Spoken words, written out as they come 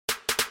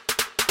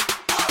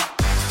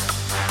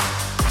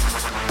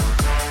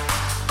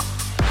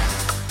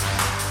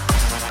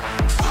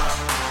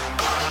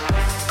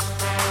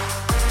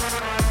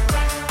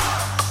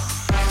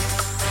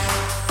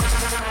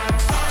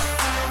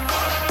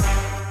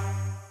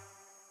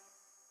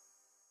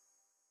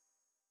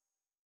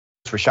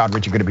Rashad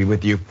Richey, good to be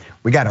with you.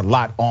 We got a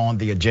lot on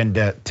the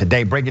agenda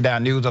today. Breaking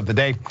down news of the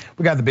day.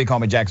 We got the big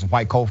homie Jackson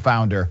White,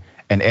 co-founder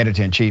and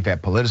editor-in-chief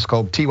at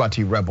Politiscope,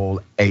 TYT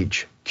Rebel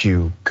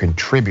HQ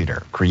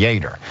contributor,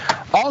 creator.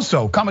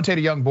 Also,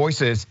 commentator Young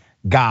Voices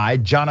guy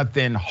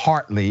Jonathan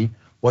Hartley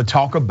will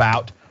talk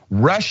about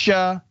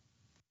Russia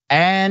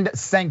and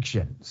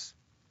sanctions.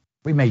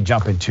 We may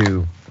jump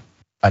into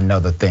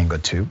another thing or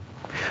two.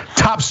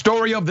 Top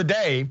story of the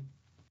day.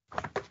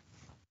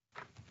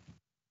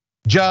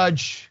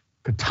 Judge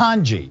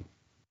Ketanji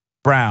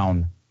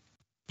Brown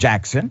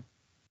Jackson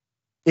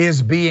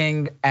is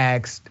being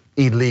asked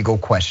illegal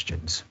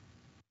questions.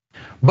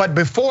 But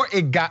before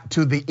it got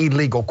to the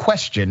illegal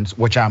questions,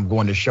 which I'm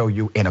going to show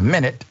you in a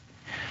minute,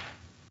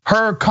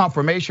 her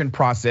confirmation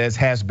process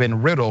has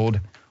been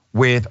riddled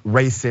with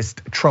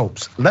racist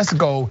tropes. Let's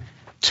go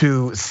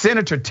to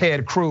Senator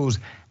Ted Cruz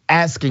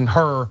asking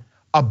her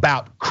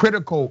about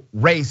critical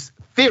race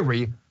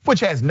theory,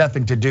 which has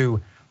nothing to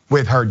do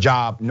with her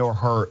job nor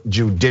her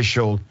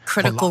judicial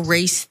critical philosophy.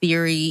 Race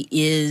theory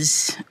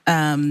is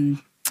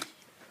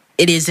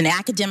it is an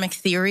academic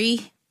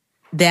theory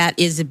that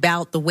is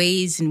about the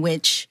ways in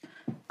which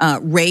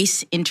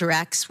race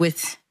interacts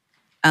with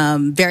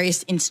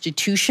various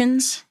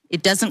institutions.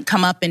 It doesn't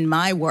come up in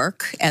my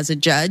work as a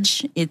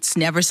judge. It's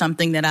never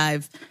something that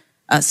I've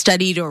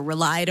studied or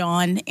relied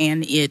on,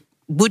 and it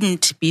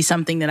wouldn't be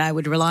something that I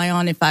would rely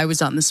on if I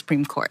was on the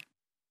Supreme Court.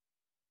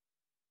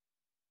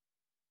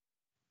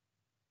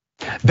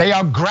 They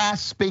are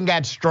grasping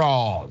at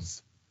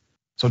straws.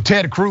 So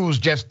Ted Cruz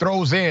just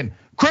throws in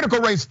critical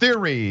race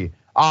theory,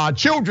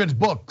 children's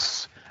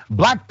books,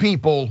 black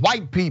people,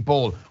 white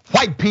people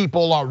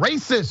are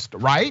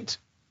racist, right?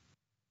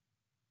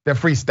 They're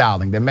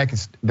freestyling,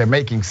 they're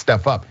making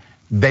stuff up.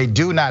 They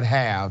do not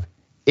have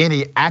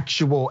any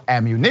actual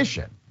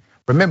ammunition.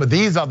 Remember,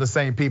 these are the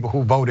same people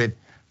who voted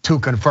to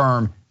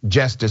confirm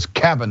Justice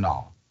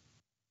Kavanaugh.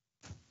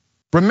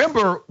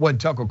 Remember when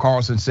Tucker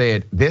Carlson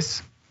said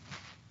this?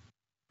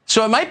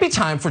 So it might be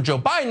time for Joe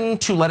Biden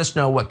to let us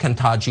know what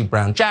Ketanji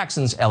Brown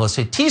Jackson's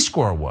LSAT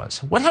score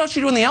was. What did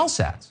she do in the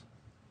LSATs?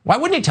 Why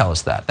wouldn't he tell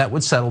us that? That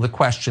would settle the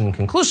question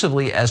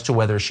conclusively as to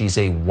whether she's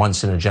a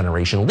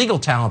once-in-a-generation legal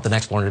talent, the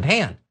next learned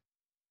hand.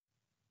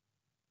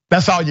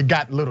 That's all you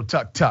got, little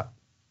tuck.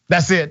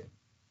 That's it.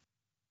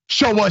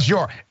 Show us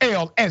your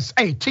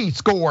LSAT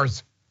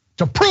scores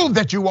to prove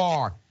that you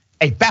are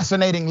a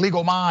fascinating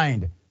legal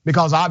mind.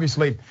 Because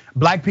obviously,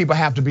 black people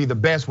have to be the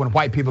best when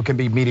white people can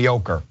be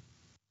mediocre.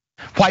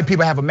 White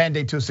people have a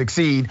mandate to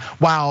succeed,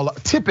 while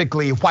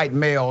typically white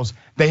males,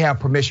 they have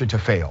permission to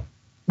fail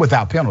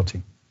without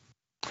penalty.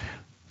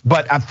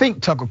 But I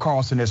think Tucker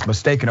Carlson is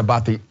mistaken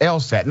about the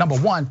LSAT. Number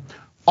one,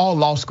 all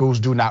law schools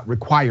do not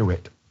require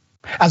it.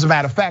 As a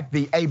matter of fact,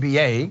 the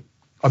ABA,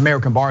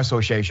 American Bar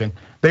Association,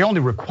 they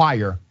only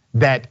require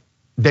that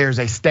there's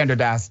a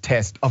standardized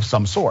test of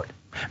some sort.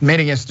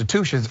 Many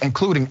institutions,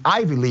 including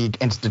Ivy League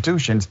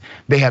institutions,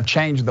 they have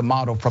changed the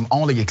model from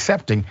only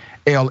accepting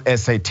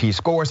LSAT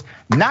scores,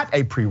 not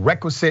a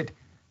prerequisite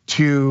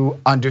to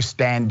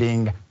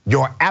understanding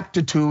your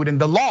aptitude in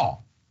the law.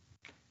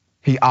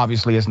 He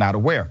obviously is not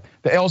aware.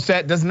 The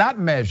LSAT does not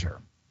measure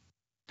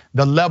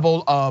the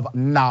level of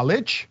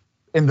knowledge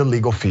in the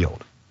legal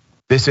field.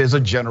 This is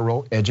a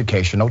general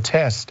educational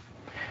test.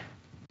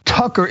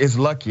 Tucker is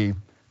lucky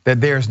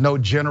that there's no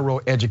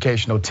general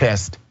educational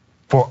test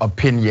for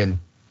opinion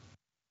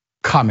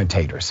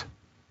commentators.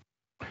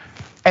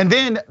 And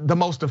then the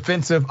most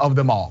offensive of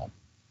them all,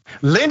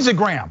 Lindsey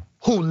Graham,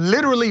 who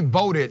literally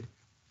voted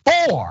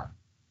for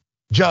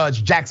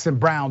Judge Jackson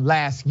Brown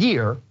last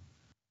year,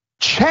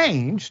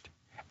 changed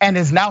and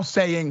is now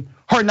saying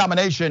her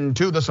nomination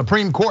to the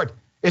Supreme Court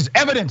is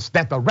evidence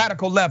that the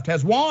radical left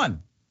has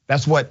won.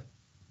 That's what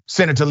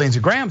Senator Lindsey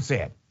Graham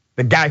said,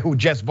 the guy who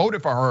just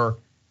voted for her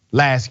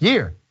last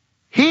year.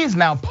 He's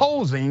now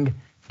posing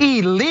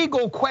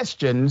illegal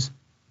questions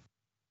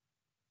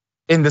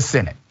in the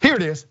Senate. Here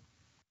it is.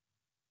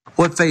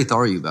 What faith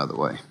are you, by the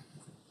way?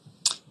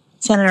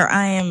 Senator,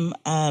 I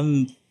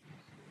am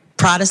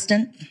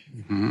Protestant.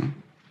 Mm-hmm.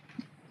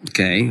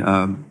 Okay.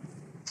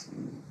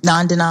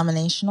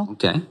 Non-denominational.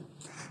 Okay.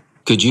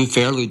 Could you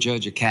fairly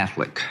judge a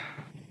Catholic?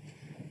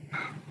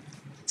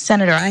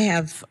 Senator, I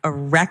have a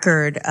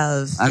record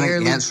of I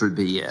think the answer would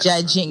be yes.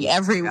 Judging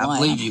everyone. I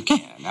believe you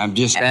can. I'm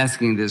just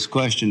asking this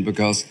question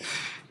because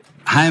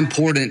how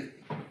important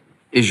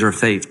is your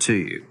faith to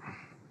you?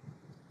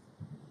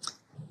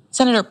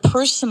 Senator,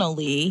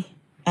 personally,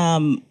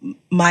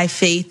 my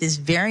faith is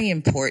very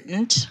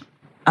important.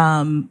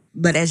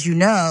 But as you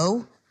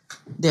know,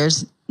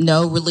 there's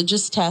no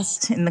religious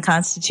test in the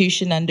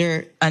Constitution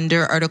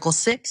under Article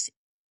 6.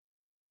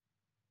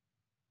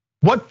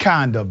 What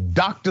kind of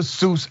Dr.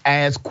 Seuss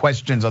ass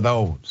questions are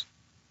those?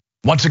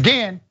 Once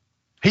again,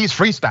 he's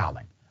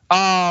freestyling.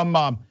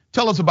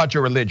 Tell us about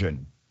your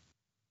religion.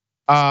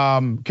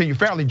 Can you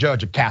fairly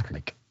judge a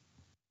Catholic?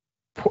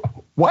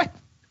 What?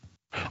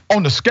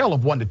 On the scale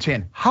of 1 to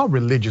 10, how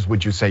religious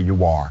would you say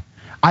you are?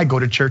 I go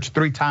to church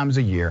 3 times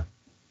a year.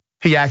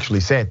 He actually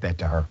said that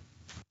to her.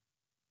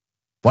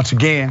 Once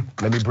again,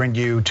 let me bring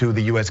you to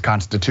the US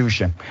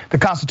Constitution. The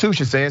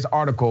Constitution says,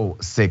 Article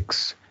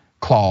 6,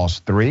 Clause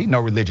 3, no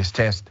religious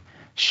test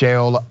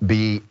shall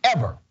be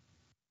ever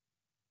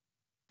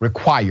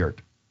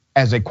required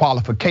as a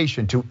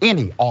qualification to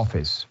any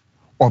office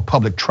or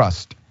public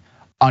trust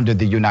under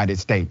the United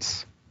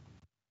States.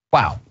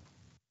 Wow.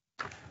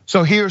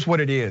 So here's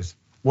what it is.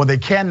 Well, they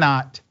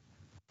cannot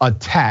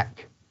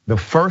attack the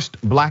first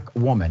black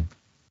woman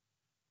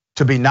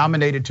to be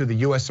nominated to the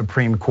US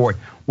Supreme Court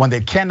when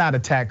they cannot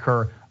attack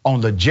her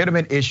on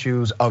legitimate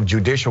issues of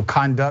judicial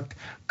conduct,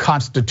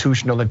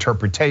 constitutional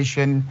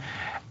interpretation,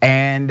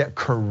 and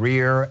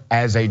career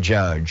as a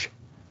judge.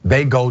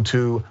 They go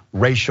to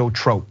racial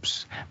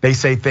tropes. They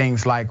say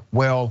things like,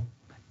 well,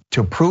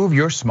 to prove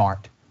you're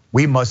smart,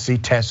 we must see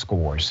test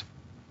scores.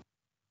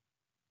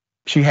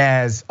 She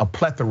has a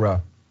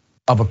plethora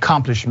of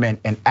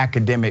accomplishment and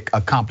academic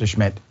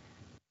accomplishment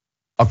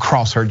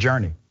across her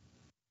journey.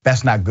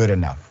 That's not good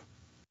enough.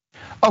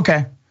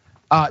 Okay,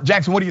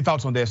 Jackson, what are your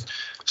thoughts on this?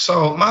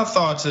 So my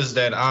thoughts is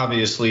that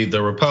obviously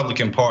the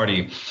Republican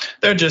Party,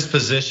 they're just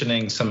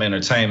positioning some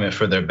entertainment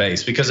for their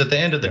base, because at the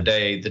end of the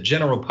day, the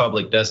general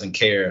public doesn't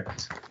care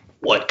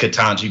what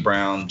Ketanji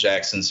Brown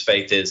Jackson's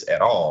faith is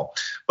at all.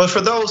 But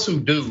for those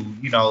who do,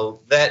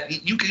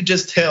 that you could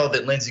just tell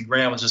that Lindsey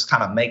Graham was just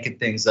kind of making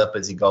things up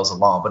as he goes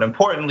along. But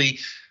importantly,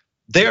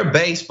 their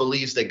base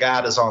believes that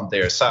God is on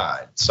their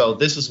side. So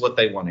this is what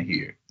they want to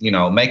hear,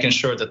 making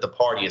sure that the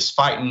party is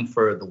fighting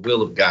for the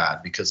will of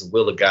God, because the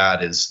will of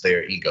God is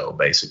their ego,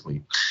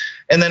 basically.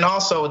 And then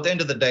also at the end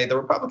of the day, the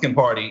Republican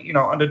Party,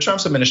 under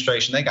Trump's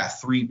administration, they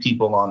got 3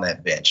 people on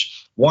that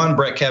bench. One,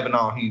 Brett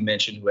Kavanaugh, who you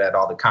mentioned, who had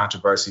all the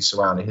controversy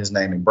surrounding his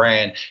name and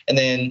brand. And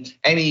then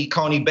Amy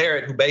Coney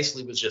Barrett, who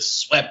basically was just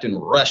swept and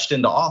rushed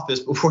into office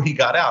before he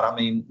got out. I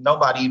mean,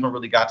 nobody even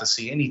really got to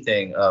see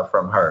anything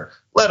from her,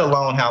 let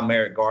alone how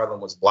Merrick Garland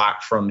was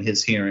blocked from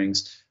his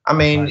hearings. I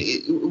mean,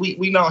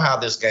 we know how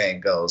this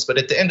game goes. But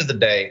at the end of the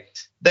day,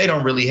 they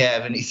don't really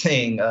have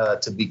anything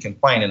to be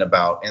complaining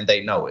about, and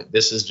they know it.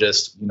 This is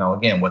just,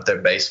 again, what their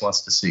base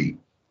wants to see.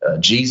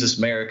 Jesus,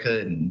 America,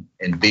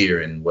 and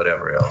beer and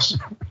whatever else,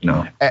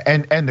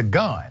 And the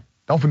gun.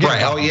 Don't forget.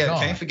 Right. Oh yeah.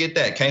 Can't forget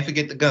that. Can't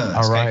forget the guns.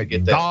 All right.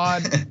 Can't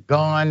forget that.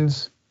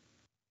 God,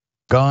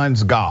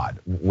 guns, God.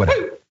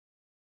 Whatever.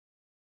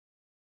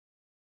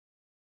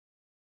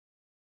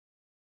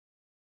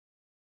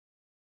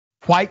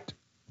 White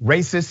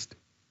racist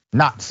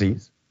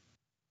Nazis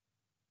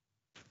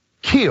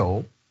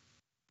kill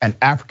an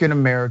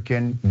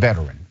African-American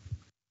veteran.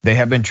 They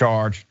have been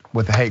charged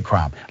with a hate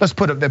crime. Let's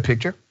put up that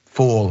picture,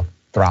 full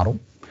throttle.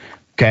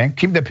 Okay,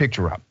 keep that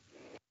picture up.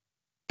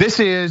 This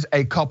is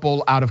a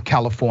couple out of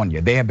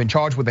California. They have been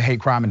charged with a hate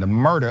crime and the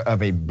murder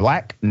of a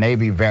black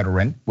Navy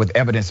veteran, with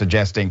evidence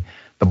suggesting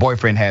the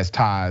boyfriend has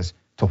ties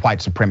to white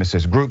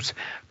supremacist groups.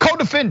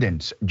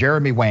 Co-defendants,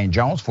 Jeremy Wayne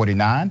Jones,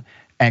 49,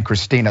 and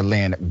Christina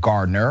Lynn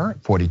Gardner,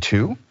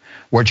 42,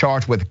 were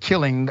charged with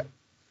killing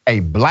a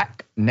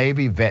black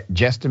Navy vet,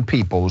 Justin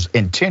Peoples,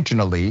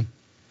 intentionally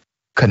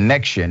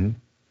connection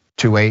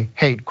to a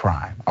hate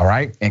crime, all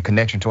right? In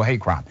connection to a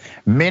hate crime.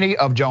 Many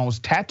of Jones'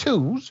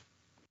 tattoos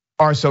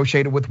are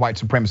associated with white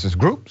supremacist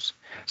groups.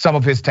 Some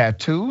of his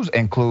tattoos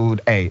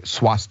include a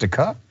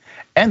swastika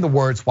and the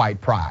words white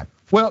pride.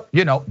 Well,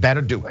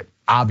 that'll do it.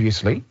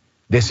 Obviously,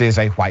 this is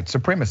a white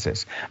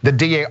supremacist. The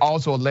DA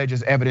also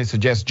alleges evidence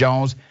suggests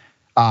Jones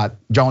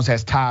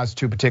has ties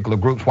to particular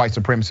groups, white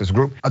supremacist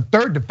group. A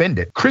third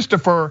defendant,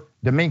 Christopher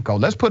D'Amico,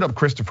 let's put up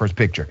Christopher's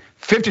picture,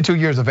 52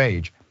 years of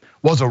age,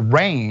 was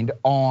arraigned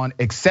on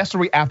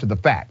accessory after the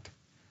fact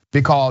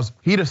because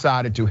he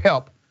decided to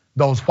help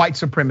those white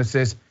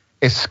supremacists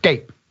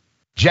escape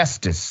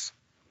justice.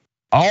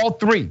 All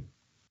 3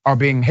 are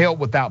being held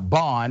without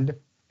bond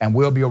and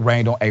will be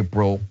arraigned on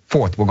April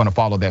 4th. We're gonna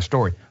follow that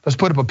story. Let's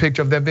put up a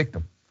picture of their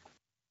victim.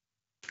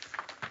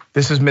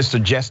 This is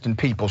Mr. Justin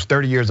Peoples,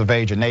 30 years of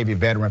age, a Navy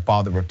veteran,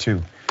 father of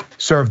 2,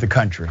 served the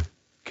country,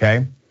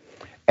 okay?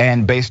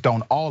 And based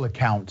on all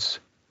accounts,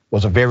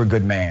 was a very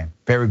good man,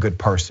 very good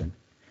person.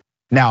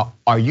 Now,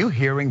 are you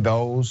hearing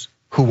those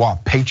who are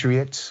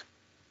patriots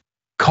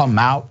come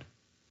out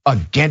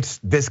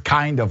against this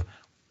kind of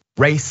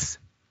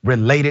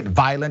race-related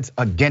violence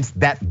against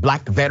that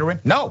black veteran?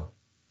 No.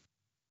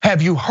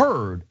 Have you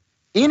heard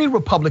any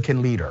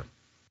Republican leader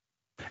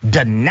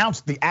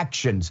denounce the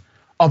actions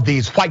of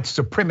these white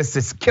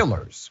supremacist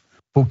killers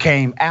who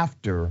came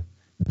after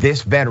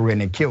this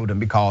veteran and killed him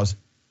because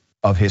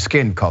of his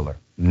skin color?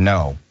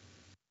 No.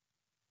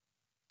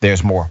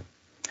 There's more.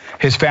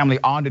 His family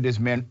honored his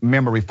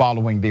memory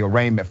following the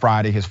arraignment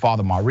Friday. His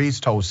father, Maurice,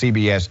 told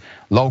CBS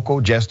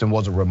Local Justin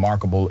was a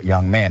remarkable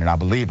young man, and I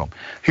believe him.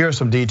 Here are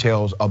some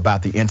details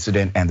about the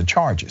incident and the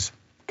charges,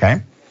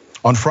 okay?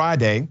 On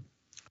Friday,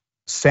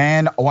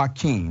 San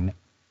Joaquin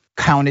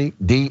County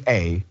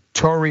DA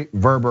Tori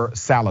Verber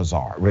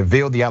Salazar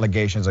revealed the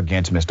allegations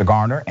against Mr.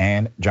 Garner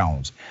and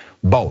Jones.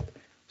 Both,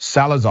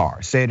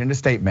 Salazar said in a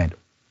statement,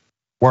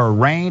 were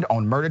arraigned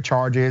on murder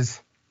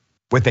charges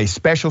with a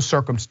special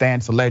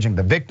circumstance alleging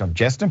the victim,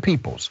 Justin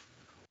Peoples,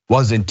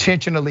 was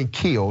intentionally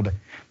killed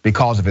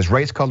because of his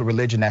race, color,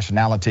 religion,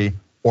 nationality,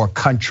 or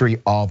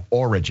country of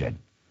origin.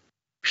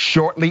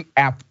 Shortly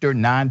after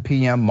 9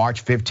 p.m.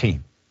 March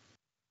 15th,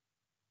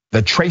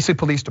 the Tracy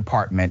Police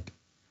Department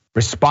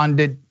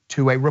responded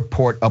to a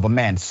report of a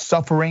man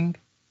suffering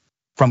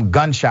from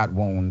gunshot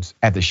wounds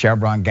at the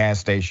Chevron gas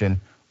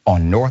station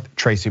on North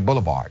Tracy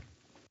Boulevard.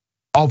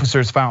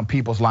 Officers found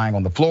Peoples lying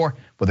on the floor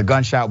with a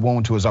gunshot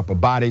wound to his upper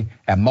body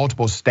and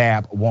multiple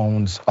stab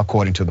wounds,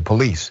 according to the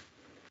police.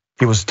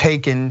 He was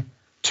taken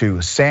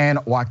to San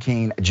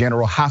Joaquin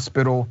General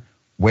Hospital,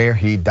 where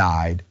he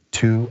died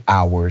 2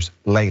 hours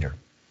later.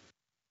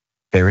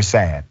 Very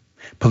sad.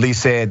 Police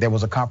said there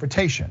was a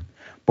confrontation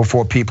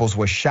before Peoples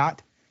was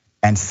shot,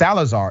 and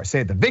Salazar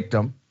said the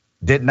victim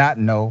did not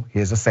know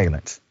his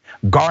assailants.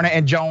 Garner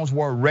and Jones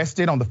were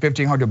arrested on the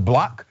 1500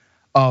 block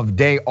of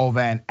De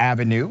Ovan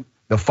Avenue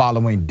the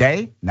following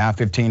day,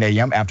 9:15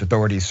 a.m., after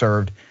authorities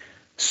served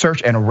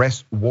search and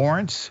arrest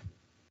warrants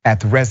at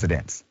the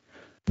residence.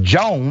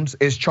 Jones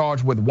is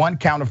charged with 1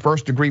 count of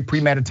first-degree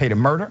premeditated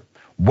murder,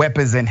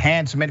 weapons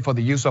enhancement for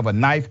the use of a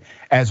knife,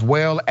 as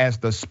well as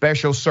the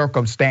special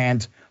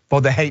circumstance for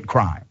the hate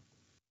crime.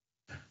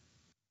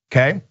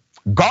 Okay,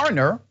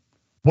 Garner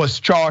was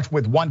charged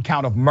with 1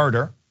 count of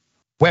murder,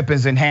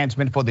 weapons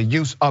enhancement for the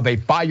use of a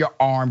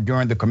firearm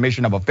during the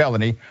commission of a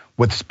felony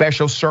with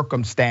special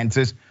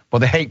circumstances for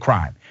the hate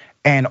crime,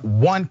 and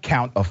 1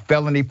 count of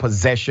felony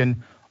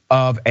possession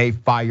of a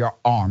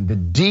firearm. The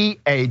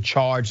DA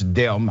charged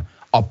them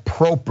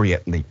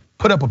appropriately.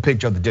 Put up a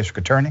picture of the district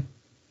attorney.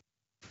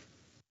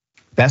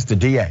 That's the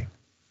DA.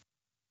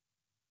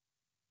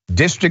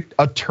 District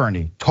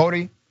Attorney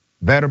Tori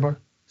Verber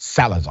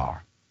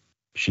Salazar.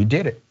 She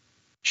did it.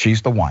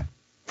 She's the one.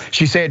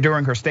 She said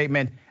during her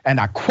statement, and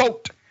I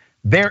quote,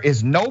 "There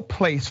is no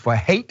place for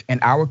hate in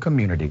our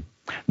community.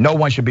 No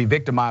one should be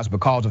victimized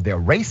because of their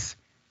race,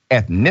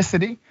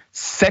 ethnicity,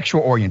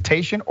 sexual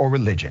orientation, or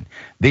religion.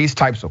 These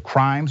types of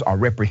crimes are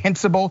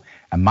reprehensible,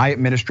 and my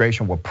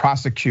administration will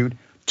prosecute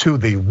to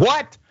the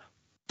what?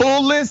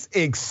 Fullest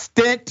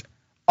extent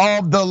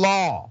of the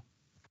law."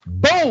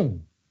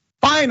 Boom,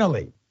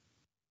 finally.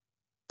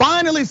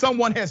 Finally,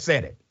 someone has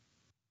said it.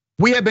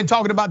 We have been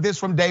talking about this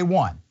from day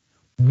one.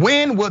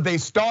 When will they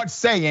start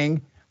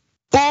saying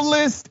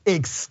fullest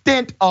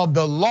extent of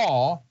the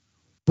law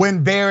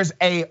when there's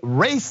a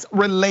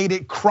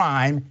race-related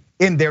crime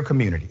in their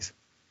communities?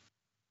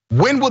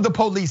 When will the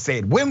police say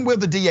it? When will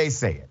the DA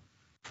say it?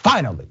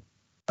 Finally,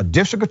 a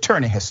district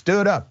attorney has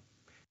stood up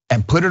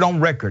and put it on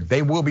record.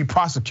 They will be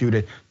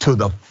prosecuted to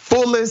the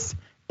fullest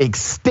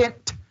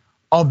extent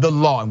of the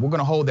law. And we're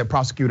gonna hold that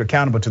prosecutor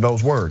accountable to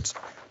those words.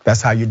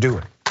 That's how you do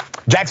it.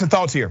 Jackson,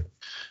 thoughts here?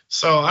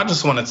 So I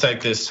just want to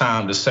take this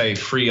time to say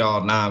free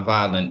all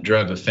nonviolent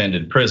drug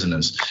offended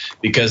prisoners,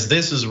 because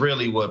this is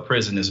really what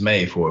prison is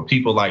made for.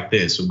 People like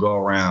this who go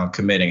around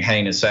committing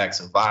heinous acts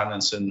of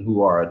violence and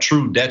who are a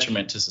true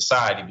detriment to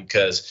society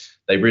because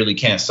they really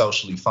can't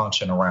socially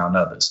function around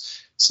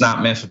others. It's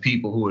not meant for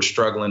people who are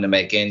struggling to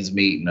make ends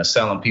meet and are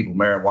selling people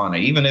marijuana,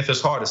 even if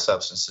it's harder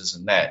substances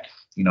than that.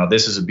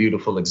 This is a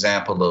beautiful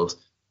example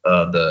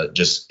of the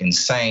just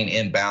insane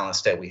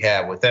imbalance that we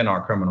have within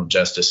our criminal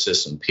justice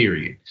system,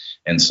 period.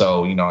 And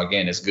so,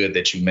 again, it's good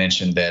that you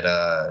mentioned that,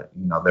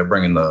 they're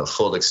bringing the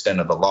full extent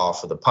of the law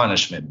for the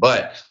punishment,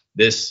 but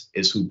this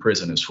is who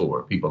prison is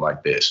for, people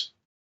like this.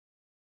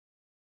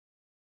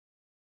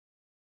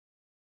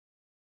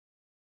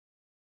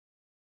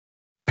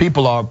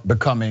 People are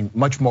becoming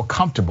much more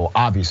comfortable,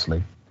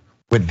 obviously,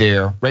 with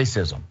their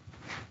racism.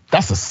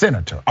 That's a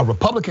senator, a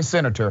Republican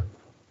senator.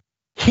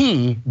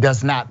 He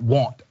does not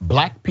want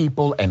black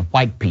people and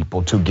white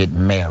people to get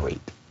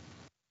married.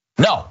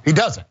 No, he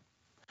doesn't.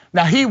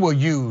 Now, he will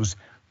use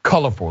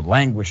colorful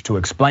language to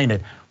explain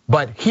it,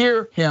 but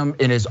hear him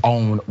in his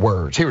own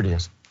words. Here it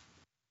is.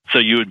 So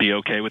you would be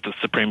okay with the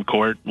Supreme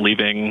Court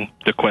leaving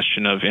the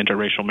question of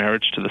interracial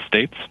marriage to the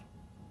states?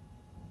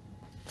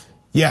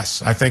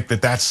 Yes, I think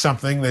that that's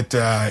something that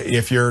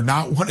if you're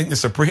not wanting the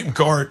Supreme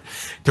Court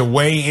to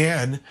weigh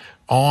in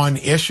on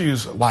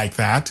issues like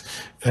that,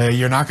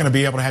 you're not going to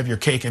be able to have your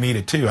cake and eat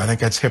it too. I think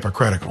that's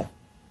hypocritical.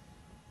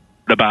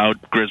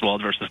 About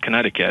Griswold versus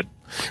Connecticut.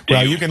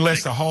 Well, you can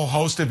list a whole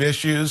host of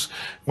issues.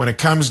 When it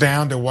comes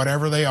down to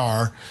whatever they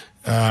are,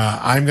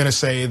 I'm going to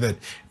say that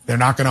they're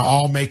not going to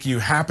all make you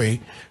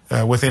happy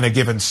within a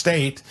given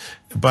state,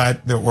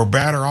 but that we're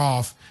better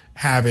off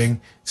having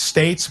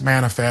states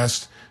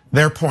manifest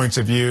their points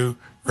of view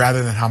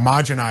rather than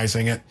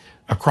homogenizing it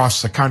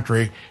across the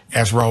country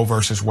as Roe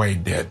versus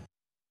Wade did.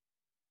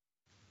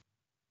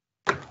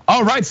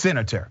 All right,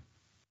 Senator.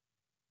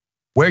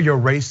 Wear your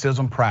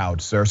racism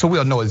proud, sir, so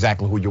we'll know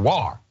exactly who you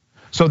are.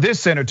 So this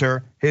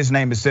senator, his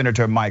name is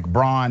Senator Mike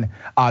Braun.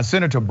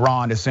 Senator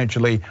Braun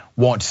essentially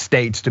wants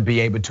states to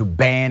be able to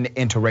ban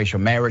interracial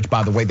marriage.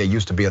 By the way, they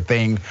used to be a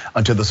thing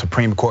until the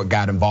Supreme Court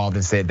got involved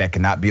and said that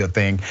cannot be a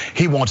thing.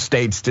 He wants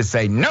states to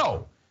say,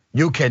 no,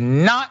 you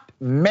cannot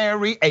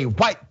marry a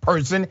white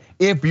person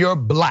if you're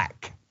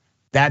black.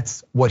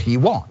 That's what he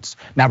wants.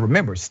 Now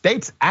remember,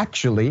 states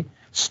actually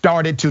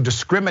started to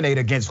discriminate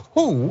against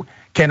who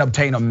can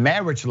obtain a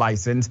marriage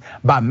license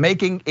by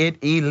making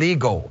it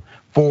illegal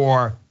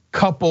for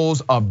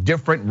couples of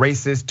different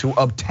races to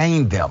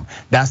obtain them.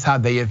 That's how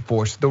they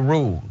enforced the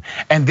rule.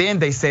 And then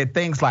they said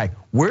things like,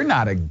 we're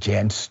not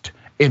against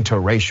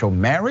interracial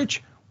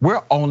marriage.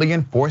 We're only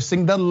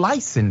enforcing the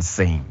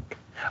licensing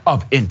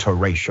of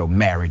interracial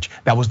marriage.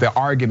 That was their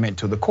argument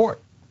to the court.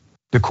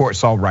 The court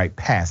saw right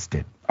past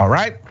it, all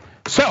right?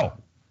 So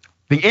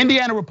the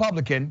Indiana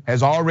Republican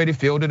has already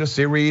fielded a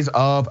series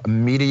of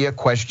media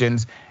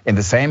questions in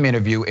the same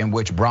interview in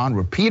which Braun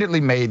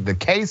repeatedly made the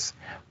case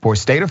for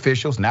state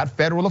officials, not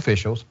federal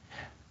officials,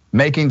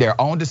 making their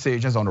own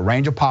decisions on a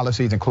range of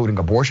policies, including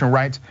abortion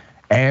rights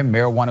and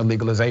marijuana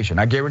legalization.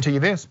 I guarantee you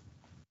this,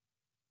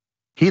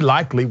 he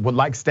likely would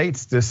like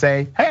states to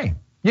say, hey,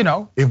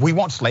 if we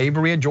want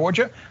slavery in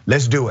Georgia,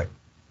 let's do it.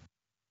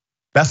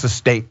 That's a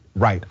state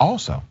right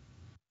also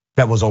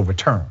that was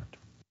overturned,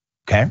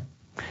 okay?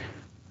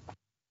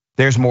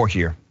 There's more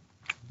here.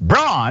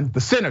 Braun,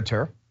 the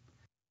senator,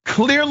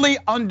 clearly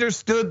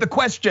understood the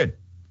question.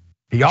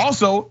 He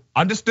also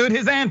understood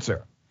his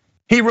answer.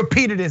 He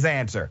repeated his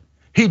answer.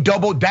 He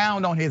doubled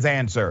down on his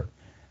answer.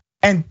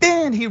 And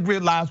then he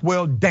realized,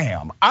 well,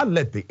 damn, I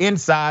let the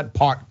inside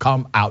part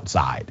come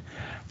outside.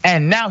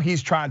 And now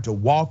he's trying to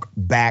walk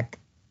back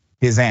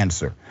his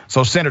answer.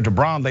 So Senator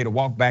Braun later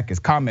walked back his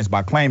comments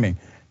by claiming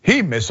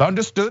he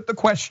misunderstood the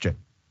question.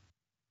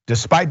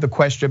 Despite the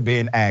question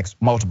being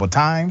asked multiple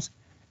times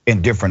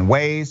in different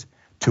ways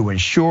to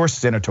ensure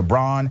Senator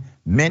Braun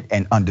meant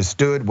and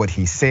understood what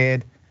he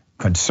said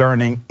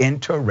concerning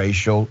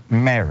interracial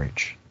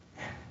marriage.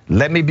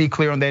 Let me be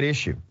clear on that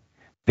issue.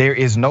 There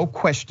is no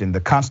question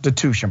the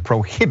Constitution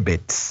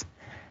prohibits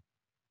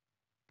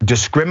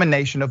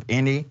discrimination of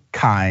any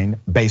kind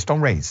based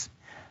on race.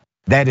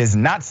 That is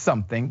not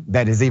something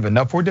that is even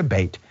up for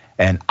debate.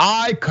 And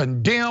I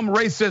condemn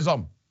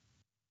racism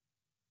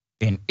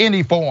in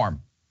any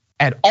form,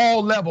 at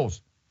all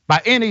levels,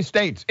 by any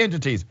states,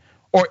 entities,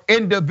 or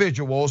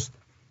individuals,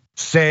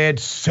 said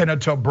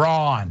Senator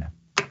Braun.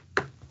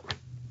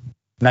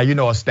 Now,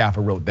 a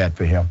staffer wrote that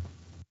for him.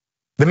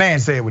 The man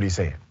said what he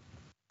said.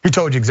 He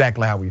told you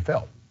exactly how he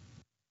felt.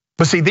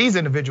 But see, these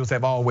individuals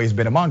have always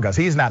been among us.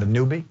 He's not a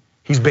newbie.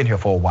 He's been here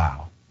for a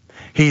while.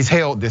 He's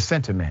held this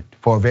sentiment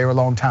for a very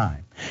long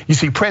time. You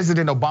see,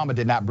 President Obama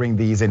did not bring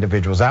these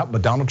individuals out,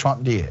 but Donald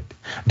Trump did.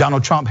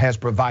 Donald Trump has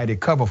provided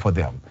cover for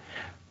them.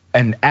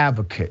 An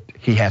advocate,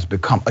 he has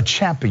become a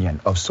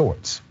champion of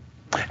sorts.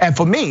 And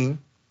for me,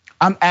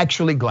 I'm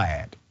actually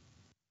glad.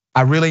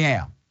 I really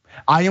am.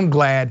 I am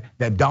glad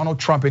that Donald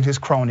Trump and his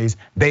cronies,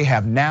 they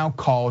have now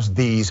caused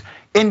these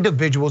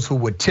individuals who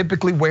would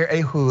typically wear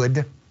a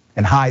hood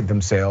and hide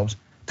themselves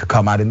to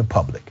come out in the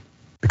public.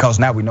 Because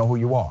now we know who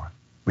you are.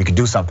 We can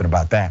do something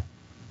about that.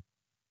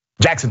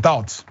 Jackson,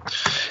 thoughts?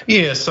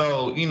 Yeah,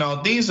 so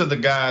these are the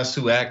guys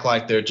who act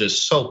like they're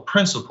just so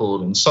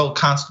principled and so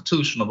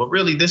constitutional, but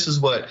really this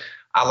is what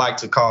I like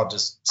to call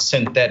just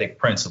synthetic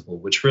principle,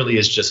 which really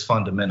is just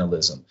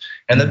fundamentalism.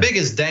 And the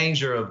biggest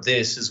danger of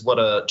this is what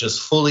a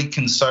just fully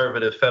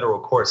conservative federal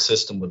court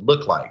system would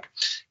look like.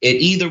 It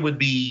either would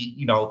be,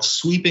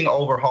 sweeping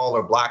overhaul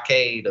or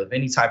blockade of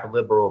any type of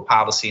liberal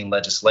policy and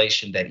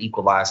legislation that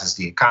equalizes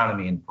the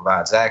economy and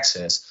provides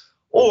access.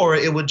 Or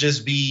it would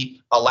just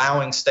be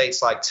allowing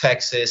states like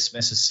Texas,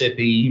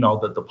 Mississippi,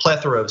 the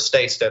plethora of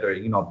states that are,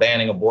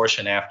 banning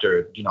abortion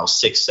after,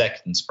 6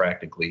 seconds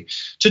practically,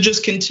 to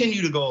just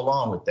continue to go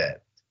along with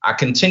that. I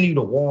continue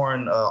to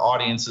warn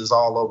audiences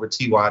all over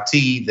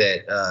TYT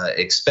that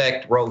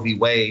expect Roe v.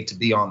 Wade to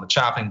be on the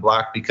chopping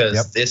block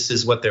because this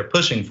is what they're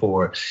pushing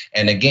for.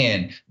 And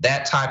again,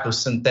 that type of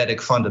synthetic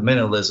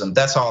fundamentalism,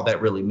 that's all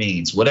that really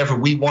means. Whatever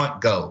we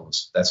want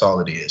goes. That's all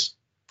it is.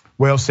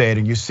 Well said,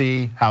 and you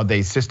see how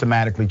they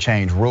systematically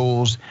change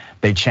rules,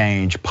 they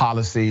change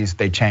policies,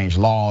 they change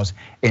laws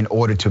in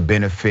order to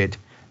benefit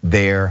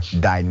their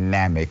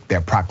dynamic,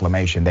 their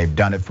proclamation. They've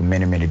done it for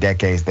many, many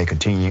decades. They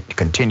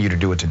continue to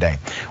do it today.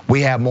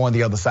 We have more on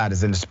the other side.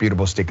 It's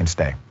indisputable. Stick and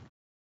stay.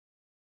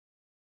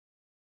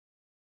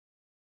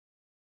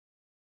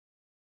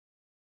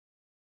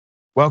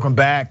 Welcome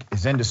back.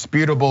 It's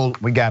indisputable.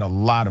 We got a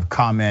lot of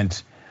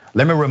comments.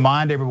 Let me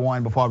remind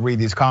everyone before I read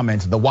these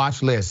comments, the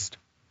watch list.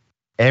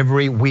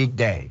 Every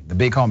weekday, the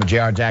big home of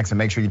J.R. Jackson.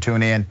 Make sure you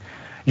tune in.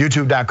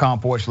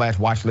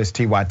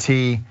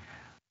 YouTube.com/watchlistTYT.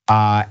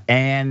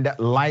 And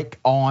like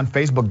on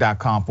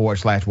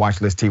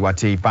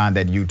Facebook.com/watchlistTYT. Find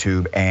that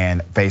YouTube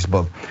and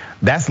Facebook.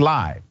 That's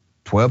live,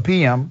 12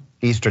 p.m.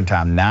 Eastern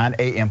time, 9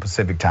 a.m.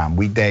 Pacific time,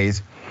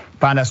 weekdays.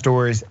 Find out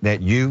stories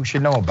that you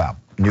should know about.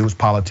 News,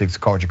 politics,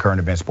 culture, current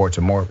events, sports,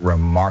 and more.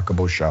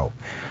 Remarkable show.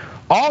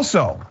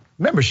 Also,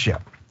 membership.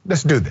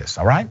 Let's do this,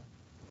 all right?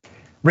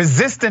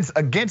 Resistance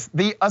against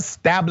the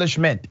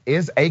establishment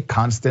is a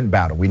constant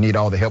battle. We need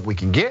all the help we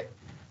can get.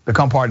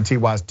 Become part of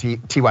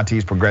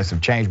TYT's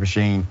progressive change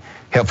machine.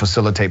 Help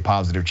facilitate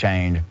positive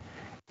change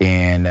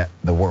in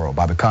the world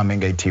by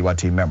becoming a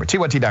TYT member.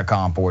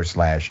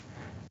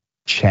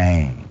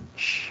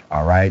 TYT.com/change.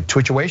 All right,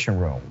 Twitchuation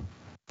Room,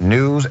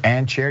 news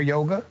and chair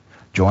yoga,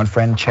 Join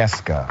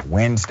Francesca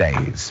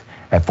Wednesdays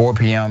at 4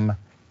 p.m.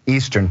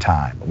 Eastern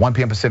time, 1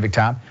 p.m. Pacific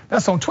time.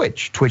 That's on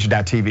Twitch,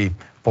 twitch.tv/TYT,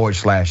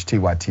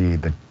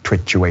 the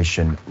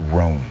Twitchuation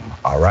Room,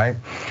 all right?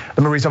 Let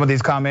me read some of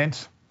these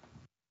comments.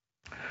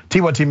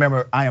 TYT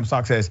member I Am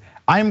Sock says,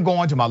 I am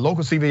going to my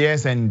local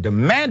CVS and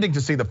demanding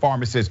to see the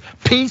pharmacist's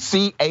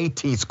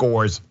PCAT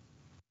scores.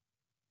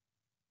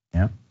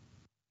 Yeah.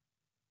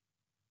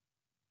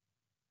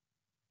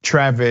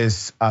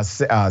 Travis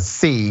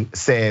C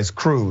says,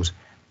 Cruz,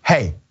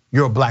 hey,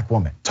 you're a black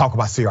woman. Talk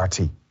about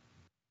CRT.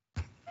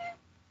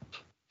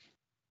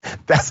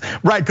 That's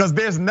right, because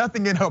there's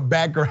nothing in her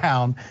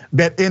background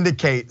that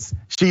indicates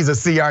she's a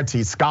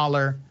CRT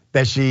scholar,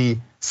 that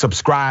she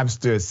subscribes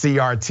to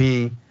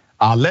CRT.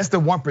 Less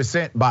than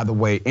 1%, by the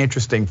way,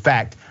 interesting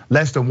fact,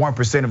 less than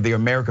 1% of the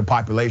American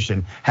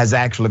population has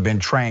actually been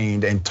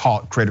trained and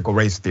taught critical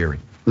race theory.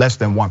 Less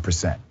than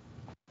 1%.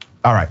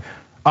 All right,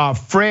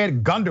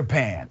 Fred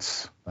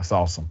Gunderpants, that's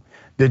awesome.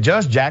 Did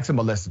Judge Jackson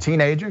molest a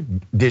teenager?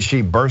 Did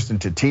she burst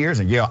into tears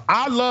and yell,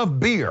 I love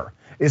beer?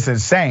 It's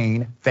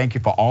insane. Thank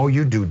you for all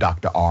you do,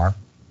 Dr. R.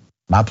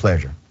 My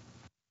pleasure.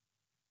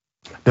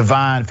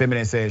 Divine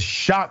Feminine says,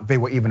 shocked they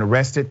were even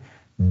arrested.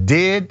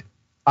 They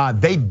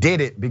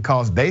did it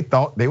because they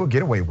thought they would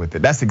get away with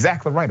it. That's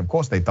exactly right. Of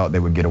course they thought they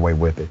would get away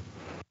with it.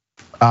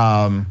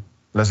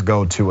 Let's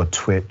go to a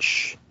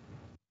Twitch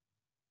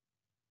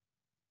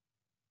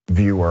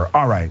viewer.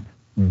 All right,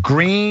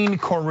 Green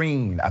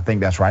Corrine, I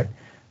think that's right.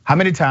 How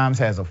many times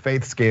has a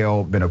faith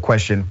scale been a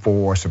question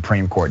for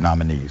Supreme Court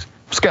nominees?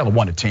 Scale of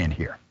 1 to 10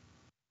 here.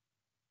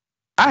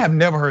 I have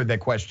never heard that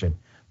question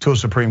to a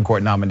Supreme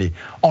Court nominee.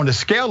 On the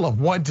scale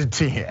of 1 to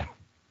 10,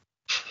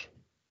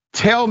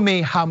 tell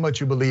me how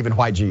much you believe in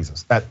white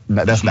Jesus. That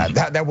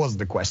wasn't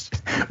the question,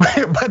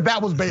 but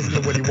that was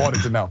basically what he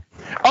wanted to know.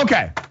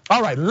 Okay,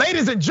 all right,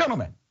 ladies and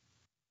gentlemen,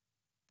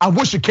 I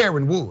wish you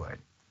Karen would.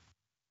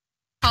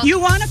 You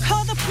want to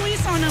call the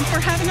police on them for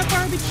having a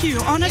barbecue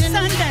on a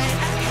Sunday?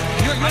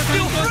 You're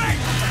still free.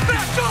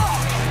 Back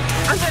off!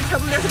 I'm going to tell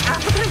them there's an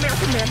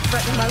African-American man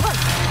threatening my life.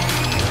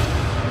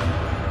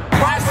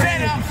 I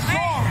said I'm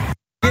sorry.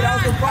 Get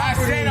out the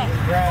property. I said I'm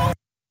sorry.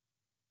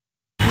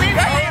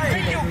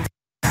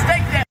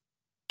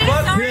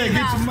 Yeah,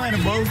 get your money,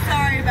 bro.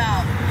 Sorry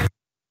about.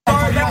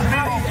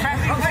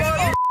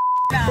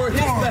 For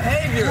his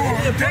behavior.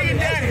 Tell your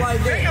daddy.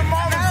 Tell your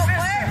mama.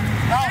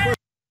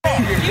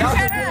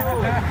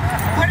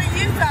 What are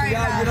you sorry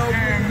about?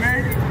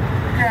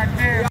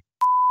 Goddamn.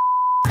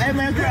 Hey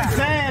man, quit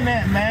saying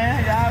that,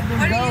 man. Y'all just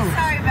What go. are you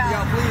sorry about?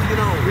 Y'all please get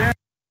on. Yeah.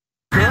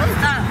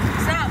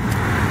 Stop.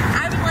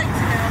 I would like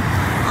to know.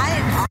 I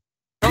am.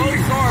 No,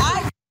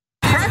 sorry.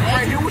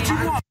 Right here, what you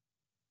want?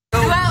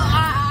 Well,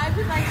 I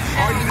would like to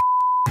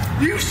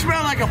know. You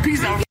smell like a piece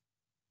of.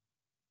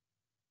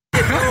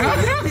 Stop.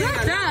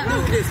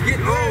 Get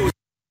old.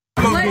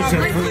 You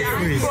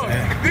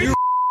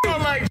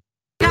like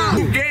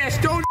gas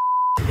stone.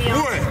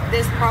 What?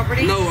 This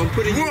property? No, I'm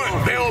putting you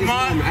on.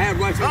 Belmont. I have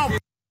rights to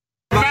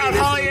Mount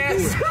Holly ass.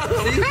 This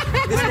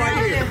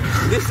right here.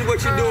 This is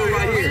what you're doing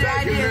right here.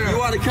 You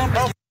are the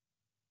company.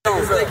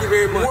 Thank you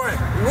very much.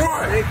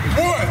 What? There you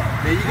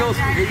go.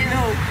 There you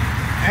go.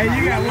 Hey,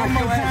 you got one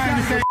more time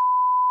to say.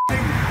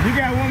 You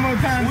got one more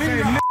time to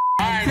say. My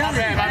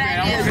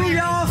bad. Can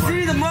y'all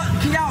see the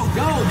can y'all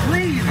go,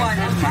 please? Like,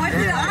 What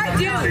did I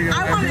do?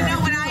 I want to know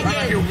what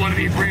I did. You want to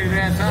be bringing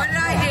that up? What did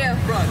I do?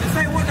 Bro, this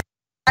ain't what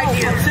I'm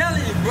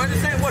telling you, bro.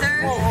 This ain't what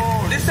you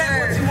want. This ain't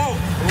what you want.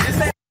 This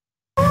ain't.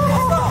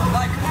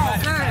 Like, come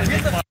on,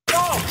 get the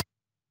phone.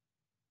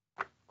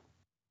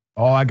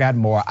 Oh, I got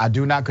more. I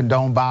do not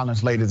condone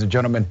violence, ladies and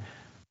gentlemen,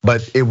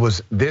 but it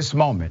was this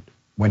moment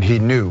when he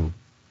knew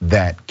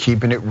that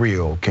keeping it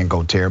real can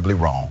go terribly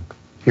wrong.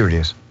 Here it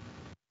is.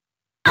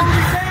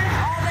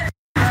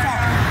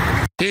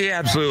 He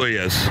absolutely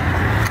is.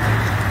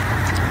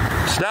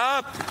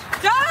 Stop.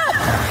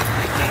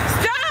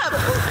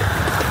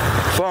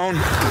 Phone.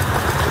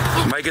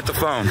 Somebody get the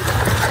phone.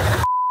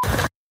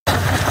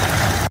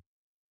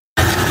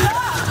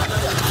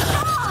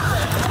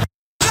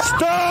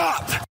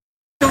 Stop.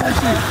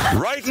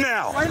 Right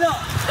now.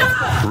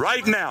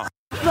 Right now.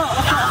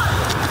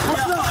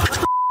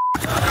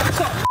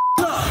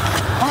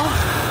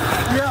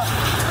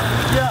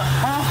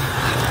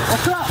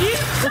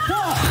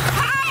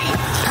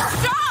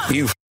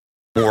 You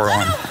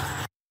moron.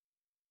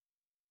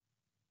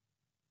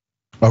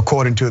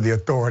 According to the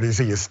authorities,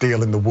 he is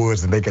still in the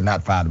woods and they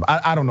cannot find him.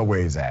 I don't know where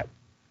he's at.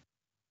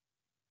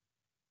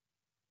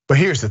 But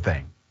here's the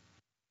thing.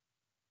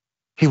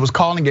 He was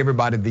calling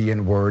everybody the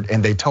N-word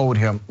and they told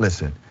him,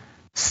 listen,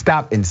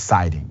 stop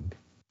inciting,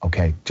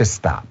 okay? Just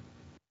stop.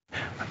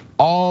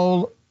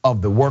 All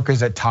of the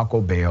workers at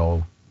Taco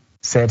Bell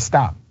said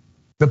stop.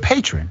 The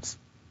patrons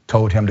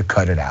told him to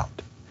cut it out.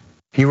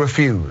 He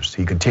refused.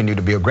 He continued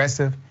to be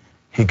aggressive.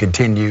 He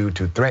continued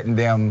to threaten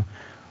them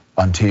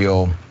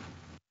until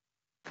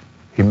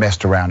he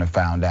messed around and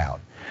found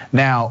out.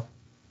 Now,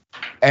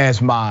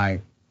 as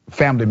my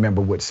family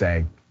member would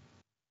say,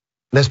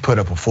 let's put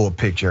up a full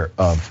picture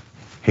of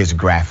his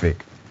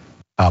graphic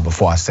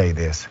before I say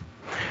this.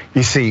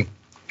 You see,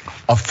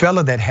 a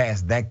fella that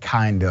has that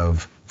kind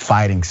of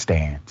fighting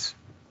stance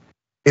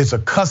is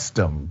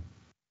accustomed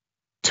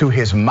to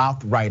his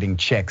mouth writing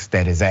checks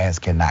that his ass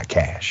cannot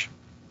cash.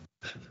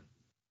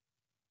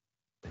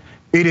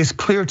 It is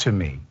clear to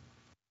me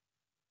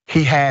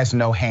he has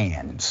no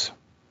hands.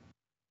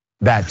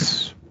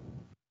 That's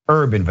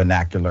urban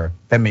vernacular.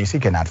 That means he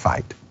cannot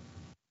fight.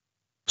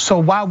 So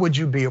why would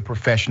you be a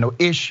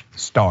professional-ish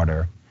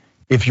starter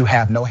if you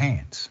have no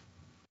hands?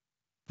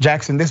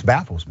 Jackson, this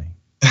baffles me.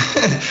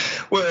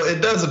 Well,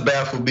 it doesn't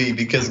baffle me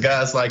because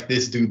guys like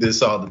this do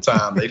this all the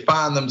time. They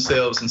find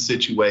themselves in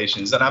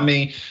situations. And I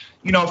mean,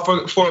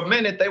 for a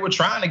minute, they were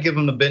trying to give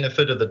him the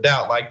benefit of the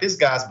doubt. Like, this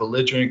guy's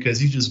belligerent because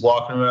he's just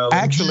walking around.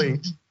 Actually,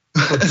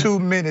 for 2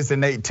 minutes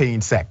and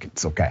 18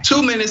 seconds, okay?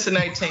 2 minutes and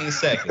 18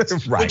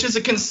 seconds, right. Which is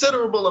a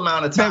considerable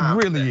amount of time.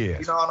 That really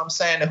is. You know what I'm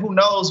saying? And who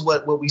knows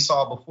what we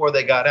saw before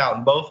they got out.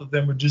 And both of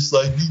them were just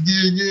like,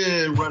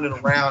 yeah, running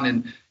around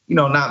and,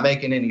 not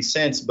making any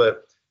sense.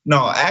 But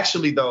no,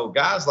 actually, though,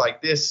 guys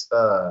like this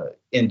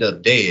end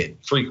up dead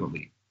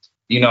frequently.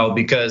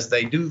 Because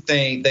they do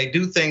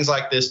things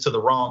like this to the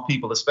wrong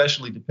people,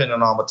 especially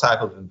depending on what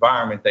type of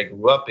environment they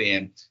grew up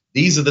in.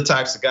 These are the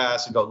types of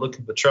guys who go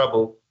looking for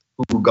trouble,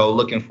 who go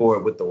looking for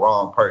it with the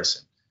wrong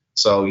person.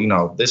 So,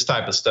 this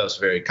type of stuff's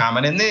very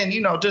common. And then,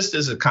 just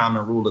as a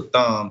common rule of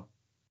thumb,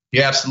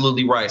 you're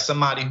absolutely right.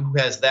 Somebody who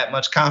has that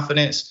much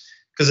confidence,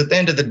 because at the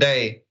end of the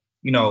day,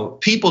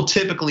 people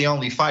typically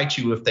only fight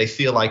you if they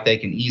feel like they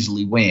can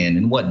easily win,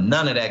 and wasn't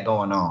none of that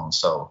going on.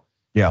 So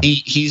yeah,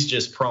 he's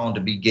just prone to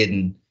be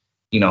getting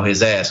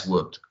his ass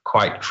whooped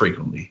quite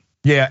frequently.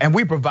 Yeah, and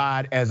we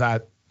provide, as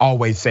I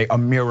always say, a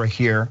mirror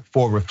here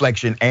for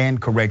reflection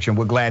and correction.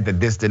 We're glad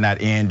that this did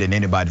not end in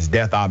anybody's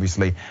death,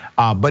 obviously,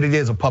 but it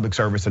is a public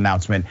service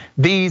announcement.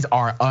 These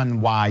are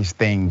unwise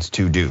things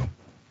to do.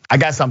 I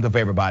got something for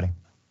everybody.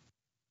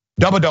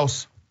 Double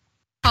dose.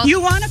 You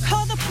want to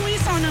call the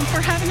police on them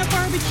for having a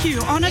barbecue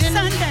on a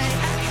Sunday.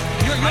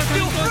 You're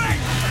still free!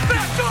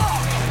 Back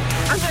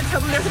off! I'm going to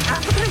tell them there's an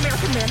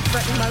African-American man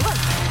threatening my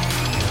life.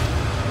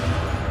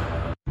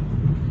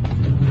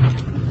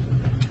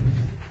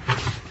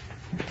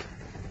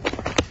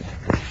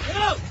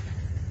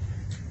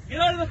 Get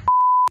out of the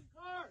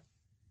car!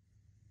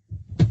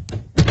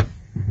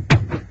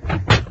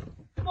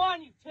 Come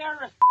on, you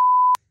terrorist!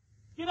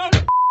 Get out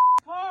of the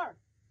car!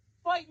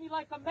 Fight me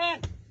like a man!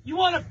 You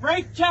want to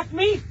brake check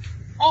me?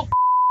 I'll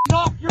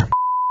knock your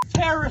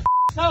terrorist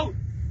out!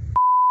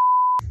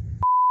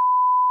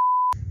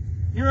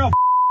 You're a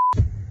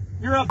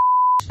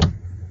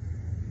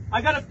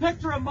I got a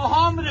picture of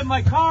Muhammad in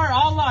my car.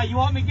 Allah, you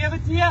want me to give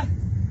it to you?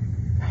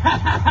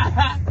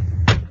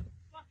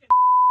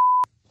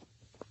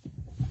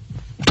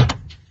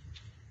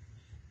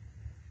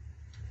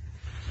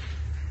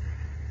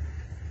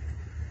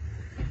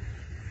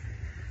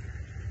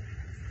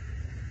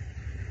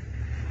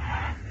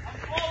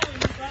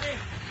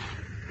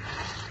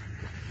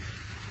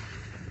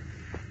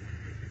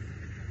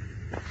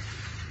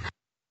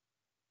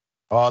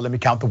 Let me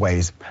count the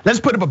ways. Let's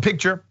put up a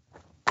picture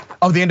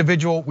of the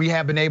individual we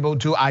have been able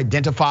to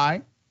identify,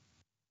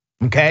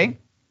 okay?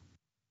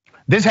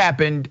 This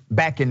happened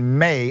back in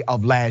May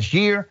of last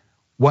year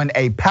when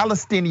a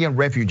Palestinian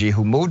refugee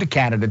who moved to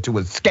Canada to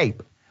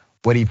escape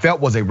what he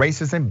felt was a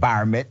racist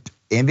environment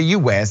in the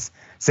US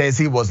says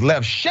he was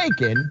left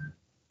shaken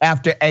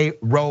after a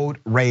road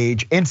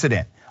rage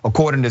incident.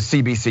 According to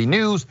CBC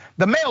News,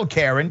 the male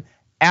Karen,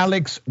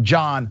 Alex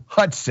John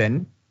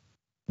Hudson,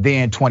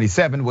 then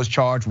 27, was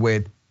charged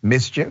with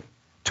mischief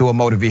to a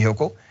motor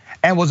vehicle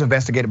and was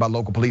investigated by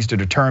local police to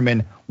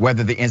determine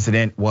whether the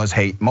incident was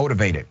hate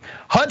motivated.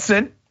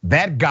 Hudson,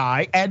 that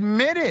guy,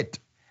 admitted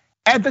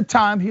at the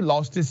time he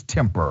lost his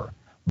temper,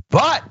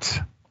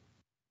 but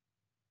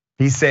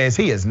he says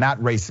he is not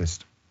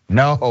racist.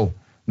 No.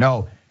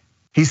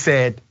 He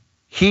said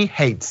he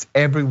hates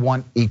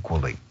everyone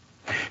equally.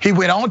 He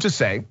went on to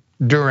say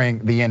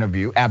during the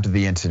interview after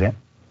the incident,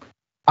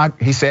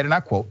 he said, and I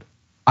quote,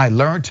 "I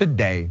learned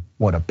today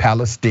what a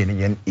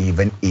Palestinian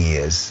even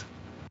is,"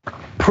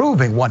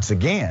 proving once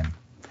again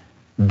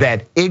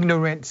that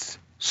ignorance,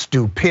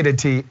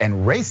 stupidity,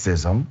 and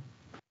racism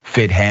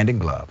fit hand in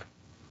glove.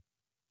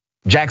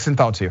 Jackson,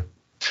 thoughts here?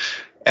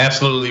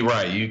 Absolutely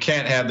right. You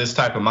can't have this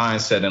type of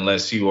mindset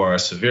unless you are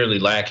severely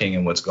lacking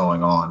in what's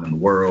going on in the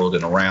world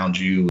and around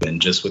you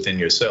and just within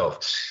yourself.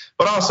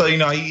 But also,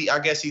 I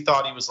guess he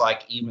thought he was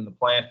like even the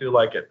playing field.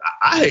 Like,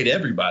 I hate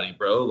everybody,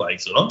 bro. Like,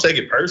 so don't take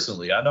it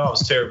personally. I know I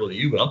was terrible to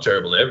you, but I'm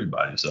terrible to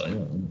everybody. So,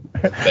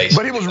 but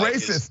he was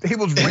racist. He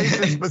was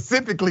racist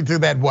specifically to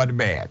that one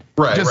man.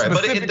 Right.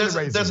 But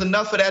there's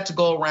enough of that to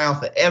go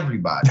around for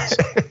everybody. So,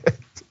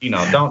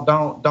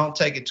 don't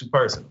take it too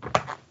personal.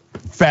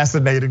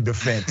 Fascinating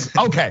defense.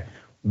 Okay,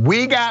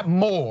 we got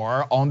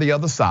more on the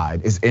other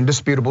side. It's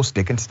indisputable,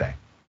 stick and stay.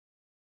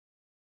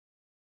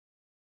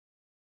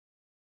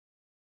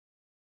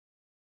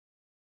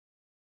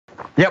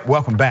 Yep,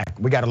 welcome back.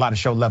 We got a lot of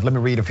show left. Let me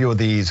read a few of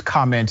these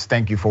comments.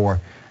 Thank you for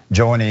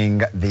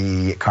joining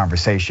the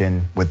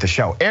conversation with the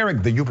show.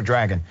 Eric, the Uber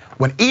Dragon,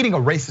 when eating a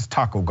racist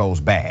taco goes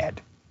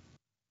bad.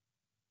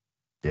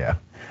 Yeah.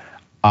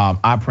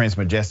 I Prince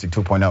Majestic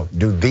 2.0.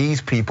 Do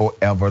these people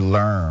ever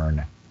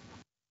learn?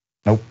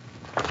 Nope.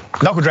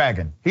 Knuckle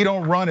Dragon, he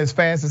don't run as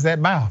fast as that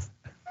mouth.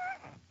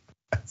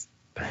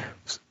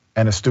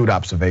 An astute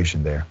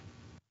observation there.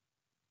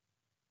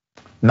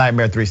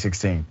 Nightmare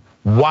 316.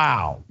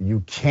 Wow,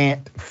 you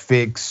can't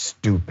fix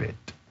stupid.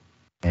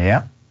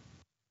 Yeah.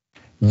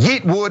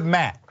 Yeetwood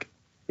Mac,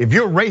 if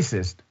you're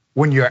racist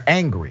when you're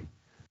angry,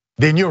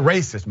 then you're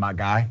racist, my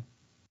guy.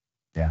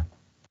 Yeah.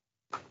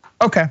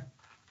 Okay.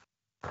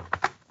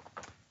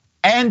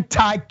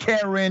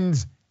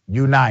 Anti-Karens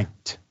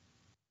unite.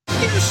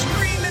 You're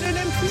screaming at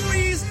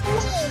employees at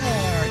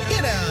Walmart.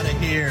 Get out of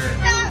here.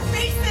 That's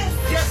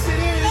racist. Yes, it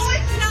is. No,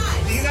 it's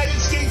not. The United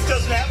States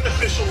doesn't have an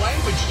official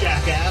language,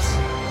 jackass.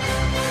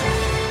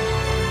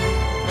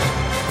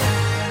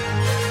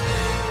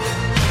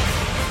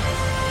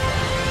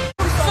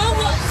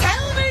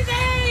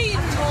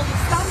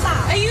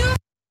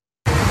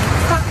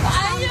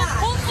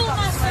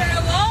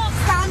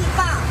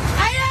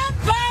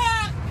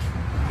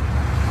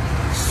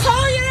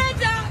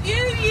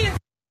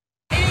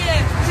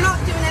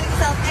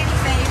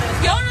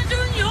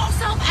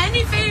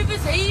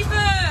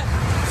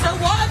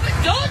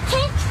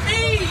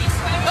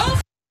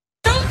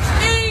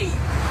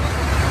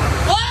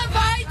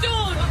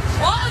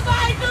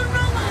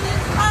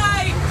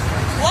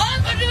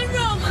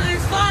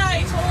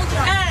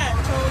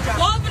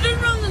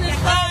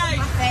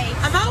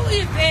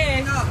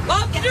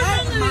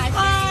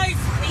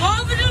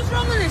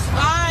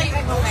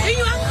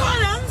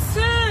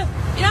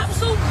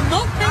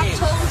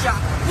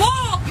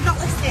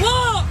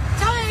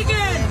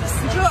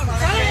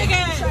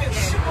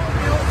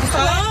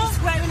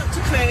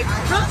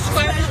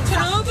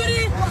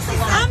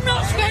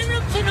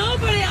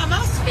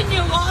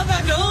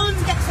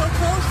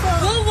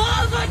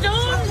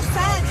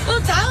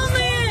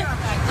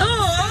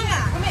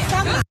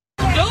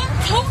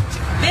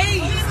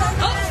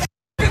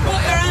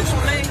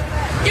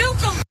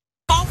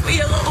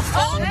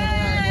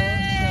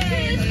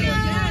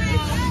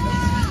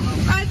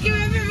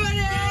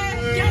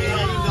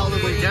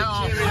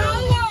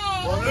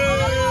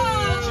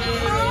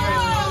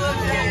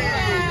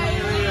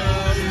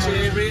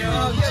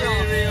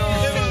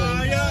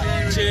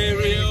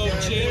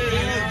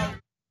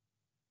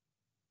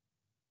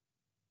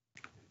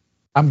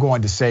 I'm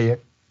going to say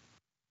it.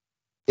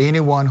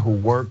 Anyone who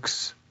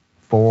works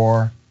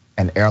for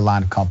an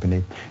airline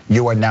company,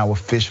 you are now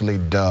officially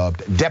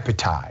dubbed,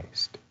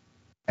 deputized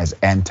as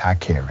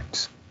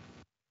anti-Karens.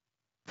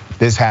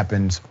 This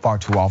happens far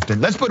too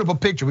often. Let's put up a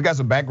picture. We got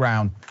some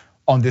background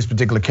on this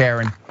particular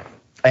Karen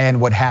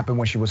and what happened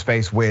when she was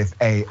faced with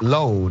a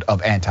load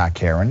of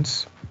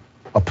anti-Karens,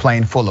 a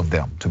plane full of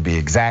them to be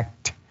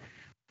exact.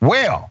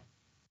 Well,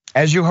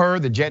 as you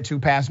heard, the Jet 2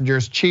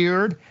 passengers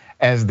cheered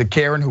as the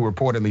Karen who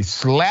reportedly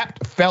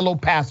slapped fellow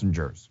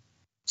passengers,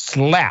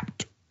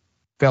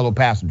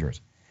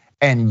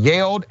 and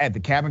yelled at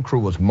the cabin crew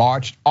was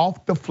marched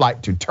off the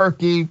flight to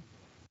Turkey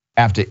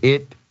after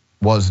it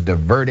was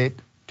diverted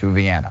to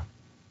Vienna.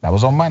 That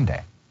was on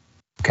Monday,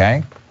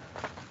 okay?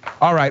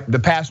 All right, the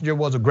passenger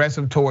was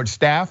aggressive towards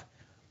staff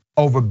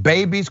over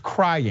babies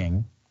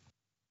crying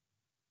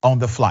on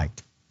the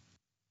flight.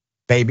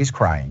 Babies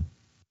crying.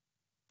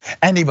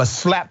 And even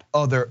slapped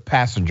other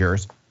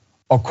passengers,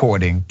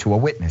 according to a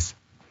witness.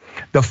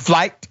 The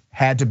flight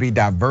had to be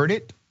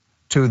diverted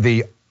to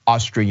the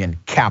Austrian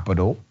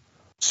capital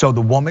so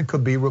the woman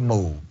could be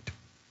removed,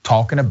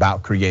 talking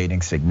about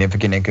creating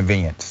significant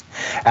inconvenience.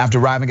 After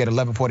arriving at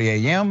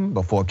 11:40 a.m.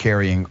 before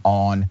carrying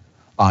on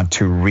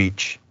to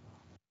reach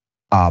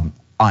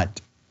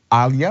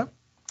Antalya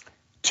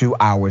 2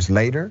 hours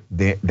later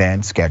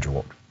than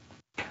scheduled.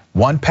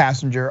 One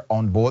passenger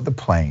on board the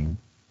plane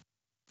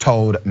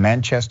told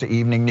Manchester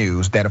Evening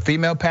News that a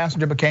female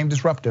passenger became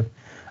disruptive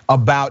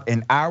about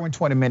an hour and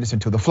 20 minutes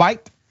into the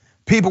flight.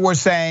 People were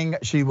saying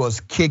she was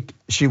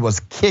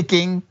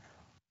kicking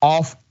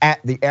off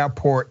at the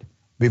airport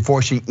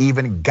before she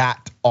even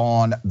got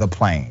on the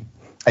plane.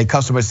 A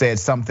customer said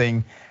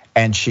something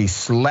and she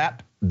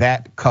slapped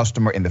that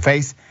customer in the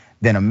face.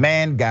 Then a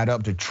man got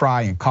up to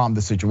try and calm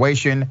the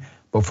situation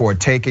before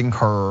taking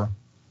her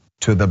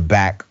to the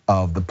back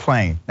of the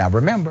plane. Now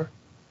remember,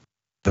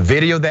 the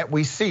video that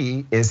we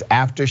see is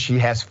after she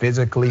has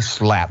physically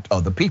slapped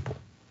other people.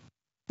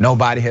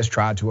 Nobody has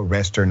tried to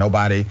arrest her.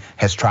 Nobody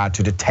has tried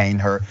to detain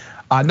her.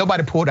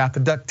 Nobody pulled out the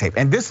duct tape.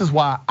 And this is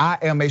why I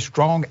am a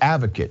strong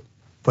advocate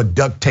for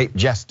duct tape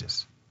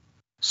justice.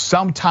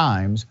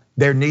 Sometimes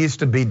there needs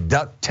to be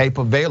duct tape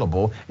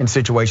available in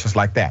situations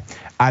like that.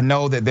 I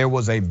know that there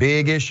was a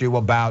big issue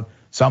about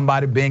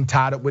somebody being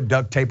tied up with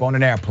duct tape on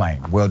an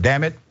airplane. Well,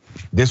 damn it,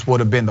 this would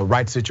have been the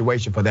right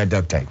situation for that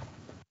duct tape.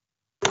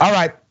 All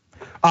right.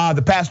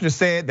 The passenger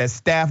said that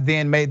staff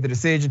then made the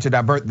decision to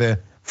divert the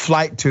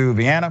flight to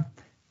Vienna.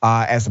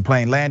 As the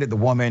plane landed, the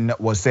woman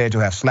was said to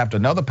have slapped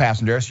another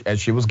passenger as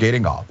she was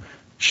getting off.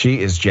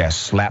 She is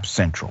just slap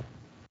central.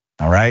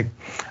 All right.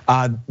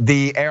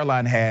 The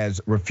airline has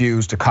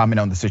refused to comment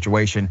on the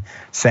situation,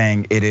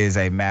 saying it is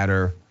a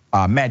matter.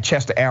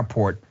 Manchester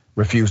Airport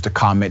refused to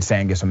comment,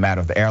 saying it's a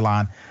matter of the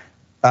airline.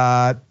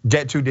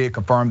 Jet2 did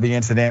confirm the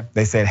incident.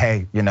 They said,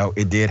 hey,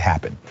 it did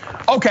happen.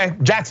 Okay,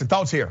 Jackson,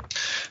 thoughts here.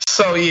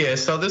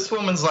 So this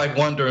woman's like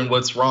wondering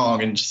what's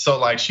wrong. And so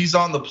like she's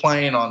on the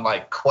plane on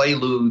like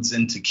Quaaludes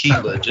and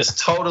tequila, just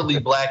totally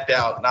blacked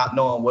out, not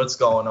knowing what's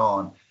going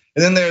on.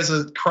 And then there's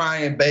a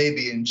crying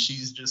baby and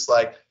she's just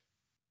like,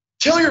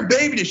 tell your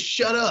baby to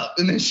shut up.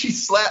 And then she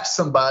slaps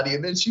somebody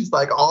and then she's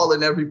like all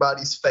in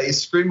everybody's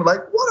face screaming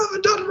like, what have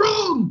I done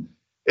wrong?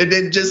 And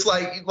then just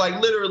like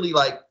literally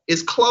like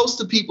as close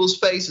to people's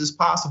face as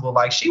possible.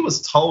 Like she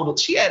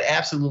had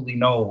absolutely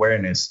no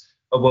awareness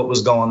of what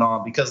was going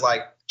on because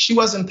like she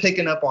wasn't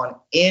picking up on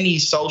any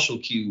social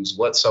cues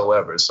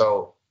whatsoever.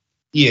 So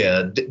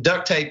yeah,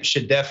 duct tape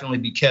should definitely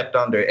be kept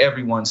under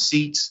everyone's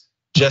seats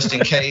just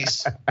in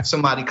case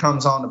somebody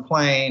comes on the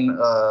plane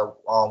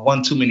on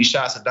one too many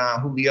shots of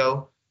Don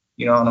Julio.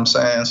 You know what I'm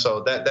saying?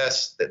 So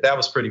that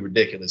was pretty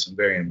ridiculous and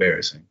very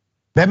embarrassing.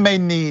 That may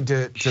need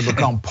to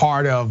become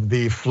part of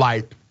the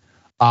flight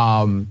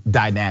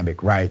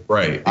dynamic, right?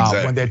 Right,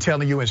 exactly. When they're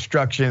telling you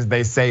instructions,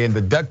 they say, and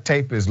the duct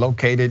tape is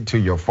located to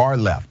your far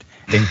left.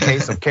 In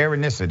case of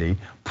canonicity,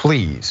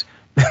 please.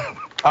 All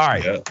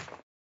right. Yeah.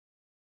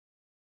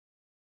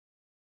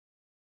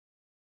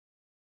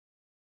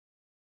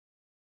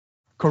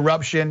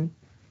 Corruption,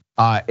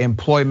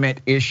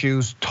 employment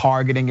issues,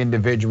 targeting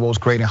individuals,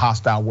 creating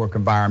hostile work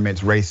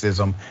environments,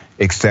 racism,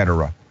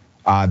 etc.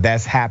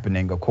 That's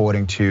happening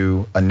according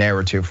to a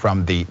narrative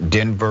from the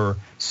Denver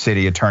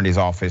City Attorney's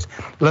Office.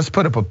 Let's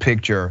put up a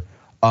picture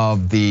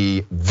of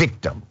the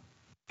victim,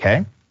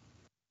 okay?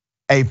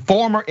 A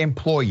former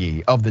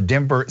employee of the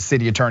Denver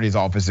City Attorney's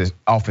Office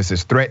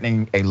is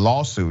threatening a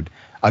lawsuit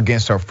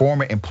against her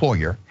former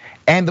employer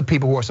and the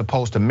people who are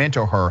supposed to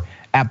mentor her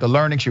after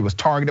learning she was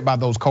targeted by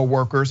those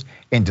coworkers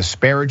in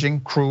disparaging,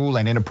 cruel,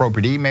 and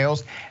inappropriate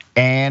emails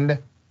and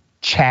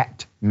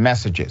chat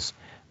messages.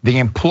 The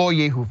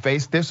employee who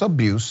faced this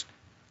abuse,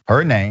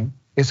 her name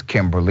is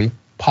Kimberly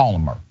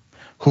Palmer,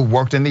 who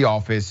worked in the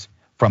office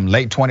from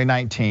late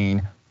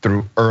 2019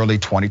 through early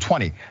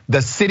 2020.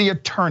 The city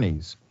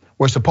attorneys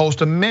were supposed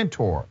to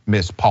mentor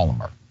Ms.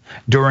 Palmer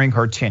during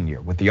her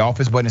tenure with the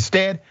office, but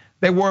instead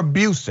they were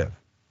abusive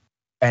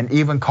and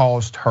even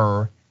caused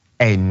her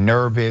a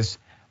nervous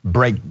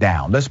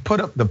breakdown. Let's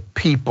put up the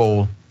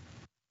people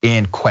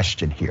in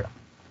question here.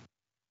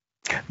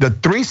 The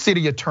 3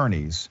 city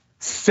attorneys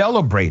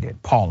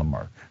celebrated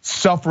Palmer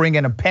suffering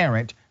an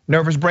apparent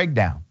nervous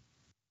breakdown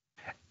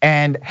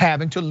and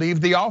having to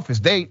leave the office.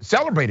 They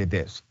celebrated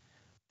this.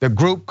 The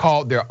group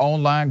called their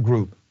online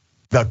group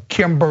the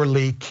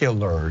Kimberly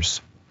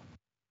Killers.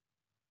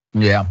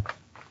 Yeah.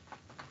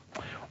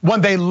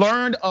 When they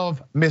learned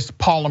of Miss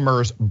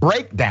Palmer's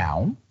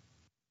breakdown,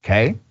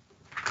 okay,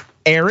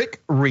 Eric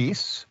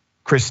Reese,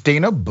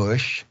 Christina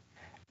Bush,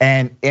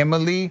 and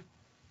Emily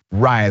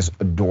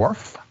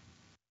Reisdorf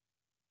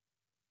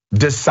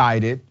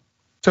decided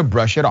to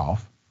brush it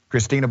off.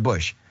 Christina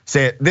Bush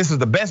said, this is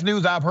the best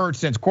news I've heard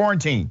since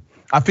quarantine.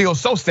 I feel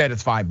so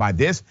satisfied by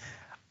this.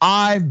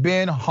 I've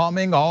been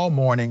humming all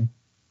morning.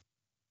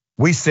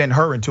 We sent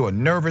her into a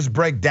nervous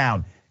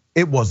breakdown.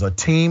 It was a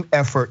team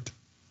effort.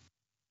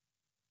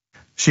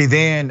 She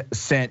then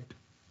sent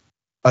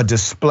a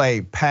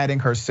display patting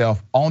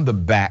herself on the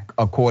back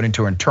according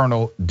to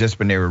internal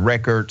disciplinary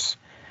records.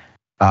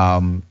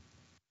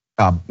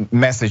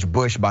 Message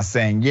Bush by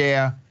saying,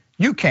 yeah,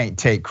 you can't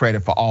take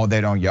credit for all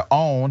that on your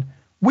own.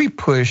 We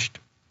pushed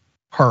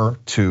her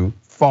too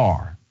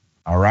far.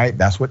 All right,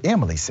 that's what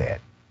Emily said.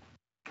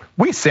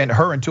 We sent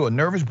her into a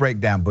nervous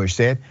breakdown, Bush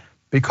said,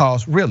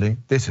 because really,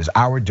 this is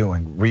our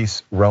doing,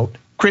 Reese wrote.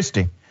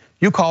 Christy,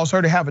 you caused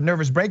her to have a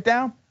nervous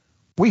breakdown?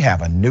 We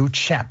have a new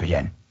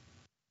champion.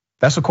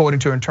 That's according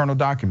to internal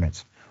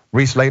documents.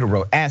 Reese later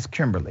wrote, ask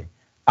Kimberly,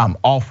 I'm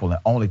awful and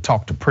only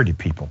talk to pretty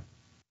people.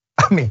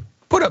 I mean,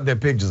 put up their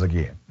pictures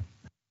again.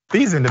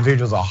 These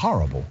individuals are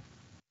horrible.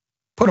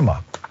 Put them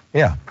up,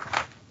 yeah.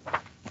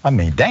 I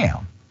mean,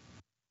 damn.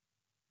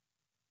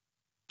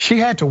 She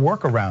had to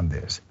work around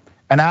this.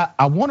 And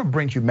I wanna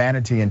bring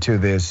humanity into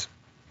this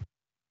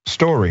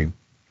story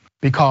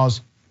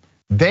because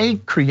they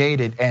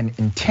created an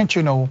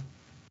intentional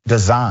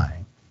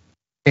design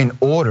in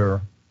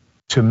order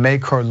to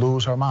make her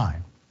lose her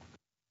mind.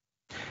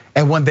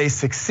 And when they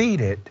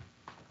succeeded,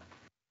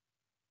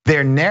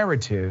 their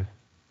narrative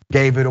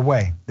gave it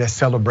away, their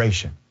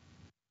celebration.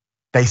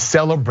 They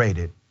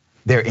celebrated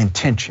their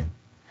intention.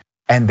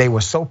 And they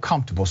were so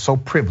comfortable, so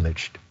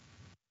privileged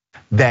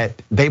that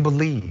they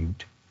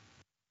believed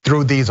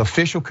through these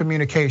official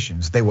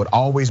communications, they would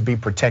always be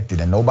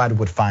protected and nobody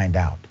would find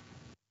out.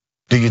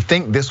 Do you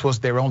think this was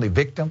their only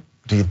victim?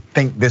 Do you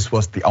think this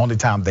was the only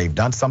time they've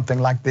done something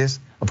like this?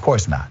 Of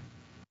course not.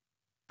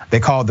 They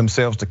called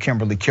themselves the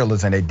Kimberly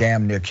Killers and they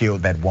damn near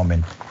killed that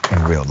woman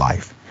in real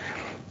life.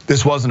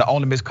 This wasn't the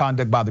only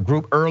misconduct by the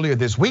group. Earlier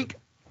this week,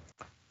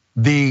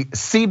 The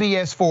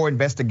CBS 4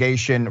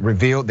 investigation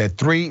revealed that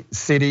 3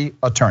 city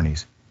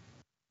attorneys,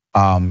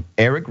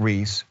 Eric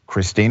Reese,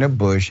 Christina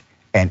Bush,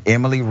 and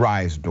Emily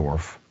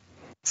Reisdorf,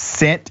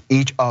 sent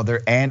each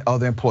other and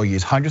other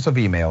employees hundreds of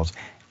emails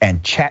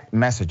and chat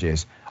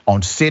messages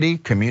on city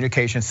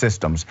communication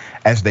systems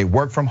as they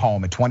worked from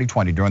home in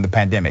 2020 during the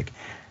pandemic.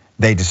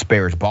 They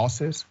disparaged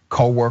bosses,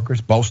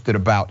 co-workers, boasted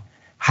about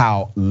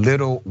how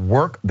little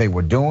work they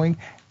were doing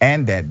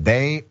and that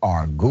they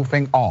are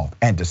goofing off,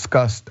 and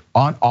discussed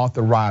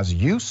unauthorized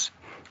use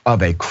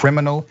of a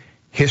criminal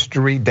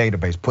history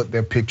database. Put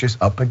their pictures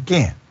up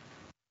again.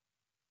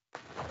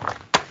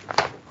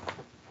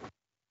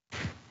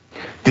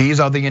 These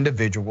are the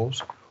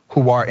individuals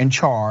who are in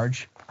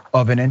charge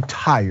of an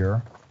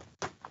entire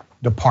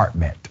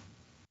department.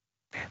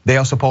 They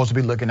are supposed to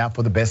be looking out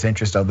for the best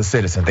interest of the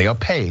citizen. They are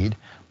paid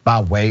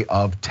by way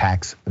of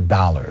tax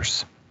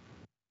dollars.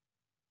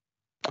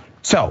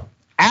 So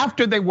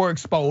after they were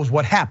exposed,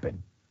 what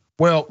happened?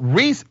 Well,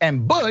 Reese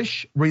and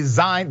Bush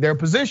resigned their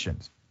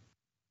positions.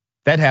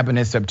 That happened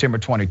in September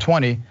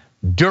 2020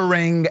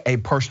 during a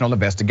personal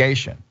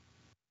investigation.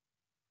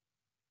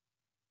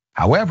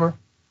 However,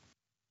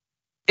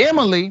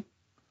 Emily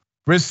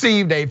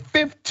received a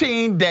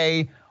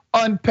 15-day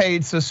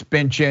unpaid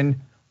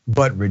suspension,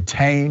 but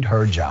retained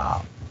her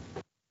job.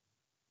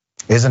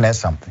 Isn't that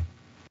something?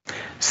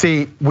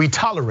 See, we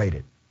tolerate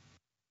it.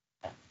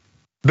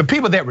 The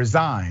people that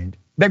resigned,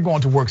 they're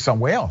going to work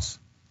somewhere else,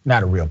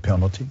 not a real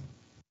penalty.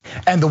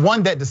 And the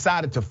one that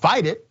decided to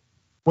fight it,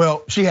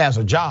 well, she has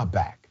her job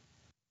back.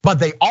 But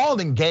they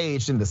all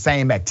engaged in the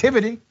same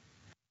activity.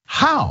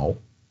 How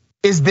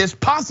is this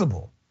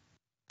possible?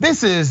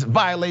 This is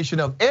violation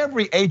of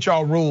every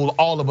HR rule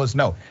all of us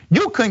know.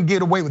 You couldn't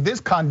get away with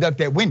this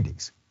conduct at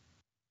Wendy's.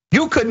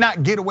 You could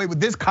not get away with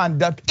this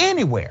conduct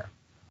anywhere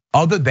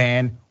other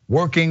than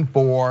working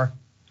for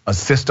a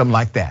system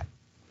like that.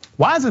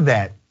 Why is it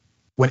that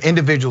when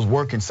individuals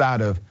work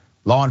inside of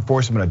law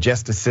enforcement or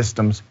justice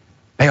systems,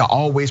 they are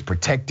always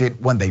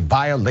protected when they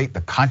violate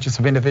the conscience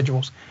of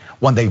individuals,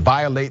 when they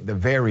violate the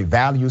very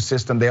value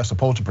system they are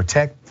supposed to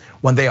protect,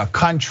 when they are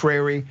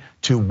contrary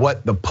to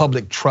what the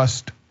public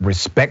trust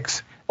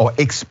respects or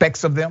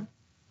expects of them?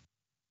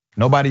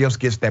 Nobody else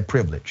gets that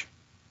privilege,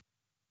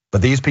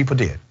 but these people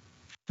did.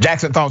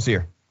 Jackson, thoughts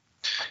here?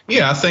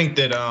 Yeah, I think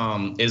that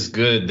it's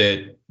good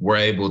that we're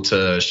able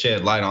to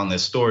shed light on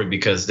this story,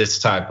 because this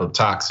type of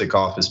toxic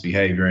office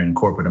behavior in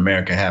corporate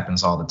America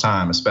happens all the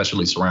time,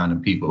 especially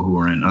surrounding people who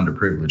are in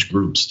underprivileged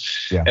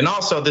groups. Yeah. And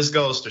also this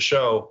goes to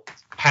show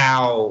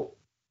how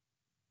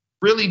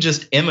really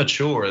just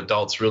immature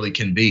adults really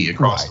can be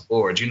across the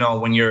board. You know,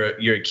 when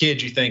you're a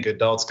kid, you think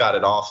adults got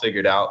it all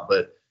figured out,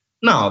 but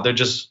no, they're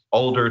just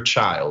older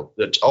children.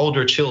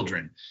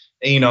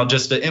 And, you know,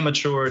 just the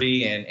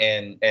immaturity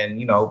and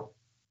you know,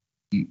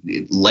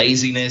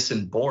 laziness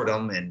and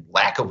boredom and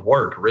lack of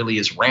work really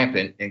is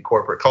rampant in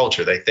corporate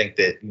culture. They think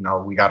that, you know,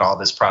 we got all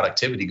this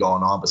productivity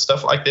going on, but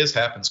stuff like this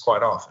happens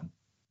quite often.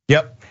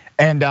 Yep.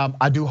 And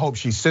I do hope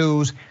she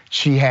sues.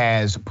 She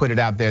has put it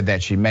out there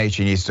that she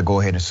needs to go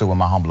ahead and sue, in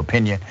my humble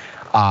opinion.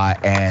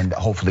 And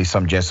hopefully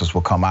some justice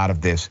will come out of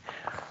this.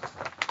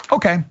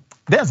 Okay,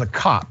 there's a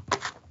cop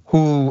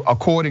who,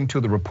 according to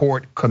the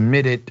report,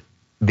 committed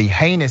the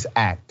heinous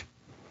act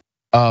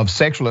of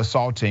sexual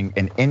assaulting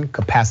an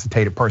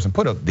incapacitated person.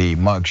 Put up the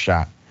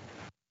mugshot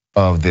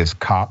of this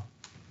cop,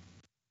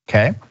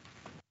 okay?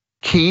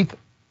 Keith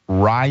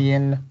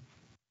Ryan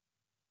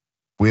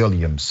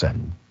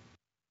Williamson,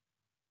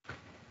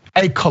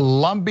 a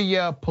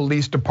Columbia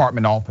Police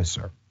Department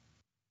officer,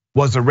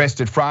 was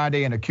arrested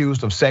Friday and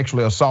accused of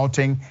sexually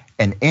assaulting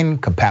an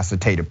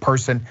incapacitated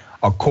person,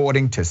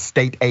 according to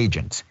state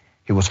agents.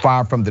 He was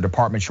fired from the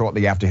department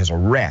shortly after his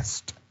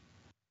arrest.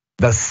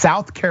 The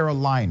South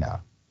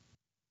Carolina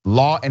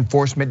Law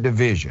Enforcement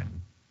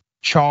Division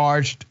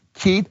charged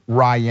Keith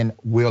Ryan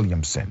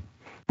Williamson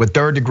with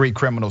third-degree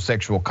criminal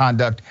sexual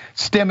conduct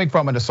stemming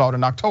from an assault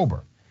in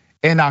October.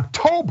 In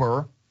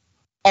October,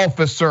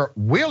 Officer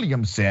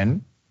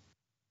Williamson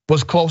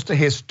was close to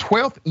his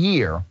 12th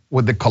year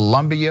with the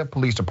Columbia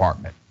Police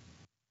Department.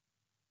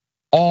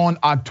 On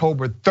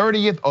October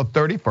 30th or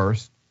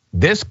 31st,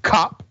 this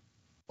cop,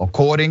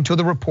 according to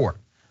the report,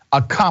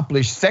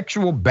 accomplished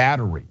sexual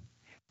battery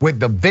with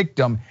the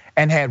victim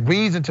and had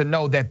reason to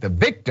know that the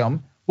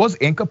victim was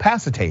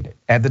incapacitated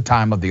at the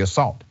time of the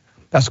assault.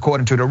 That's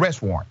according to the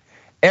arrest warrant.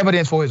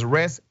 Evidence for his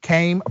arrest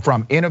came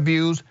from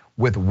interviews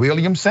with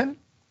Williamson,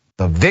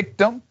 the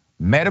victim,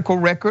 medical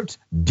records,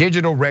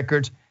 digital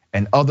records,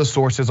 and other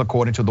sources,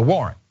 according to the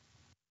warrant.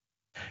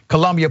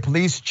 Columbia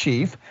Police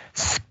Chief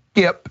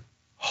Skip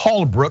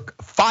Holbrook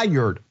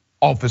fired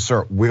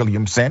Officer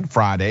Williamson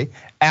Friday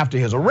after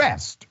his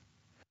arrest,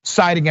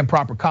 citing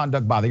improper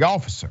conduct by the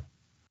officer.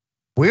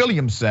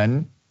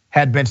 Williamson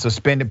had been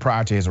suspended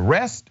prior to his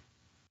arrest,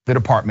 the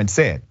department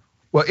said.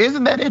 Well,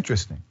 isn't that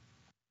interesting?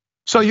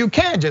 So you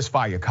can't just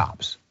fire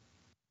cops.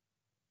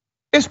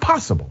 It's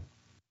possible.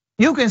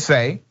 You can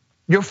say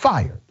you're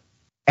fired,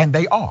 and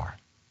they are.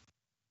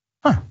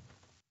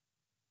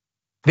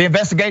 The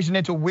investigation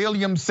into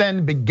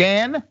Williamson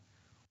began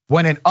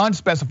when an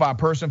unspecified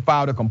person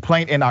filed a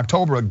complaint in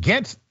October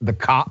against the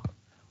cop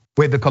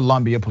with the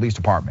Columbia Police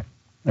Department.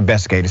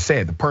 Investigators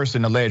said the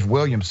person alleged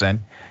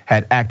Williamson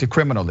had acted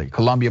criminally.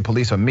 Columbia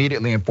Police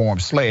immediately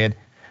informed SLED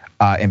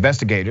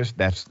investigators,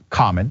 that's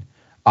common,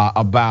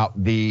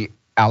 about the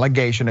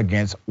allegation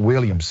against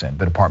Williamson,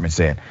 the department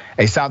said.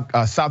 A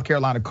South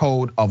Carolina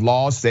Code of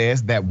Laws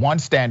says that one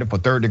standard for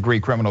third-degree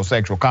criminal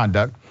sexual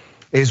conduct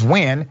is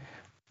when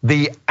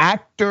the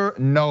actor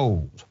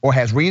knows or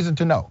has reason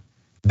to know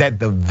that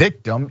the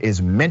victim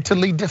is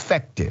mentally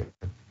defective,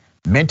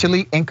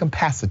 mentally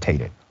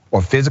incapacitated,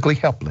 or physically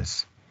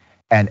helpless,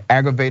 and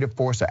aggravated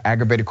force or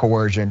aggravated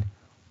coercion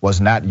was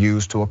not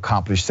used to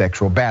accomplish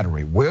sexual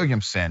battery.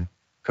 Williamson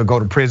could go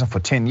to prison for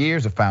 10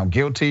 years if found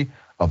guilty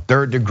of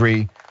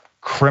third-degree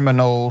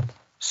criminal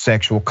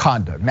sexual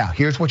conduct. Now,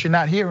 here's what you're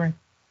not hearing.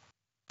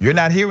 You're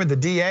not hearing the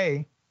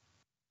DA.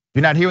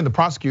 You're not hearing the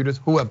prosecutors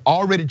who have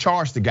already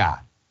charged the guy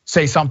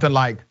say something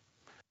like,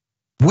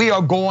 we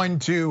are going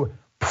to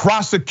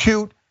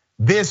prosecute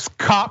this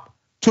cop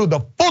to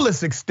the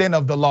fullest extent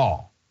of the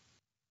law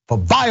for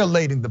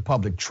violating the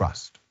public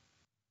trust.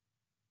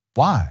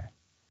 Why?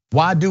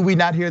 Why do we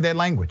not hear that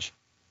language?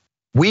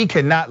 We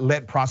cannot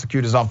let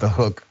prosecutors off the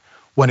hook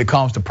when it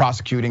comes to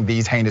prosecuting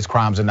these heinous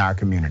crimes in our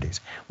communities.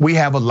 We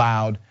have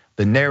allowed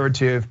the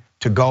narrative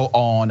to go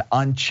on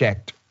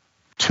unchecked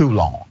too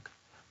long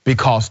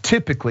because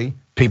typically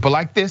people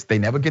like this, they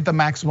never get the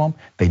maximum,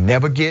 they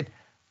never get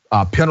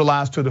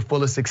penalized to the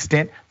fullest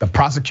extent. The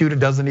prosecutor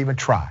doesn't even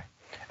try.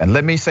 And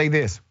let me say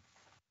this.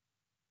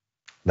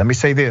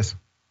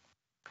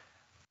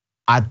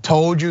 I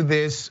told you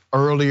this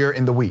earlier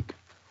in the week.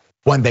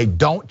 When they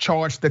don't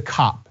charge the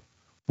cop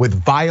with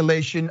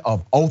violation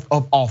of oath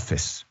of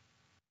office,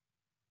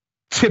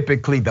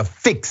 typically the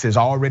fix is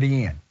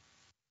already in.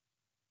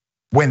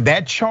 When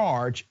that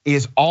charge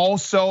is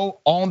also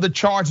on the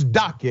charge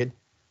docket,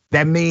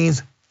 that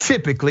means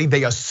typically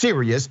they are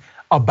serious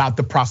about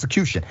the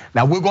prosecution.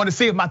 Now we're going to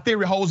see if my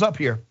theory holds up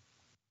here,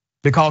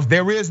 because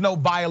there is no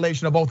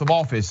violation of oath of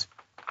office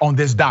on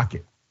this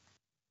docket.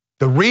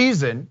 The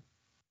reason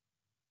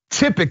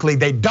typically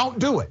they don't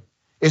do it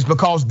is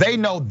because they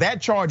know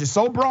that charge is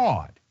so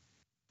broad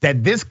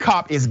that this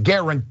cop is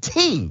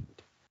guaranteed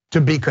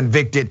to be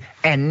convicted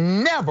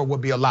and never will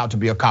be allowed to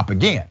be a cop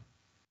again,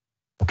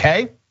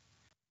 okay?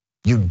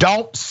 You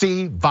don't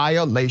see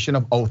violation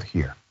of oath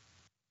here.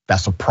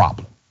 That's a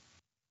problem.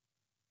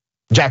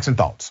 Jackson,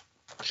 thoughts?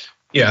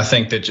 Yeah, I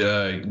think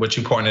that what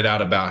you pointed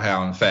out about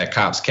how, in fact,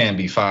 cops can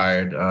be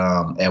fired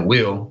at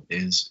will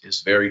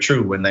is very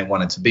true when they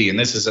want it to be. And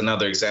this is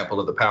another example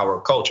of the power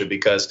of culture,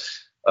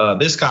 because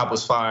this cop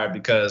was fired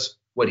because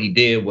what he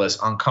did was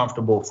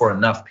uncomfortable for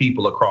enough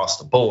people across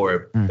the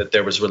board that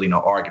there was really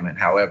no argument.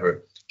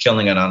 However,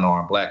 killing an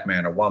unarmed black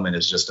man or woman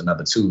is just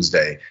another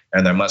Tuesday,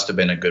 and there must have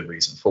been a good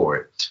reason for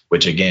it,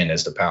 which again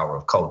is the power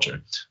of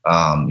culture.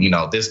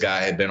 This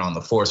guy had been on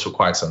the force for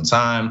quite some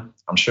time.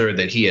 I'm sure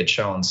that he had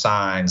shown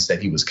signs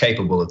that he was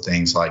capable of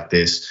things like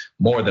this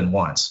more than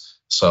once.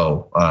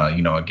 So,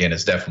 again,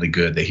 it's definitely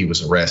good that he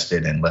was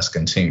arrested, and let's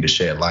continue to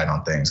shed light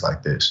on things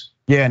like this.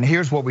 Yeah, and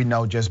here's what we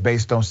know just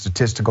based on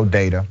statistical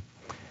data.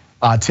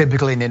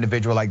 Typically an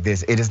individual like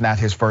this, it is not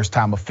his first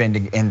time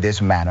offending in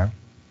this manner.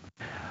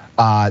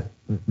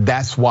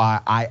 That's why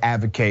I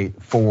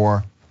advocate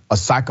for a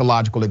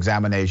psychological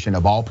examination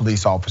of all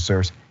police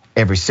officers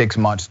every 6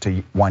 months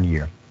to 1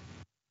 year.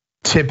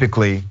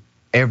 Typically,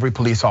 every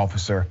police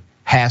officer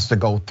has to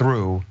go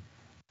through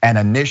an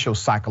initial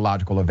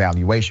psychological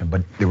evaluation,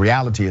 but the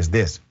reality is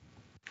this.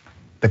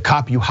 The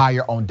cop you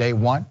hire on day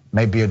 1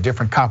 may be a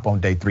different cop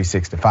on day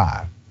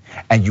 365.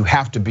 And you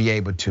have to be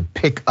able to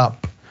pick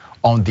up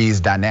on these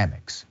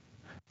dynamics.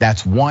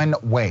 That's one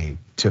way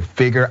to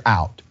figure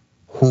out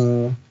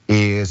who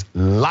is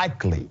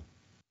likely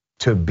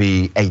to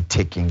be a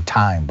ticking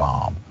time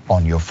bomb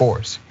on your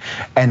force.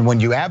 And when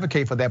you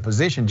advocate for that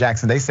position,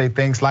 Jackson, they say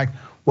things like,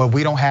 well,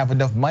 we don't have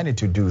enough money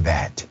to do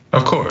that.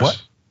 Of course.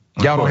 What?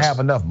 Y'all don't have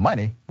enough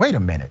money? Wait a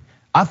minute.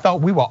 I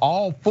thought we were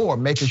all for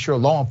making sure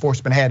law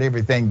enforcement had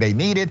everything they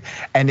needed.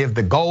 And if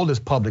the goal is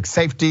public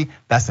safety,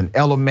 that's an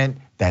element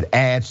that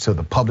adds to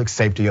the public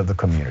safety of the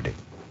community.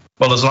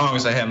 Well, as long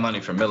as they have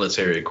money for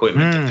military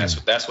equipment,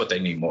 that's what they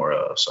need more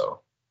of. So,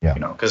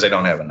 because they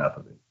don't have enough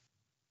of it.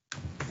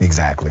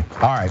 Exactly.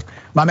 All right,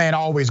 my man,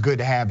 always good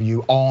to have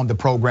you on the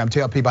program.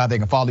 Tell people how they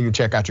can follow you,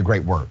 check out your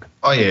great work.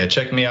 Oh yeah,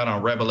 check me out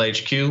on Rebel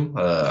HQ.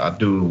 I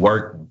do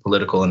work,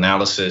 political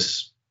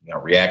analysis,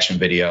 reaction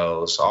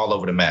videos, all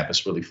over the map.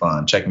 It's really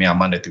fun. Check me out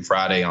Monday through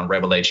Friday on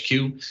Rebel HQ.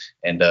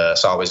 And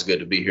it's always good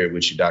to be here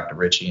with you, Dr.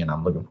 Richie, and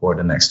I'm looking forward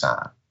to next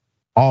time.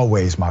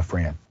 Always, my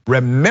friend.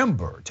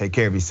 Remember, take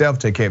care of yourself,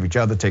 take care of each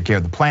other, take care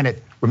of the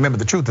planet. Remember,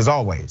 the truth is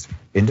always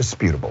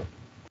indisputable.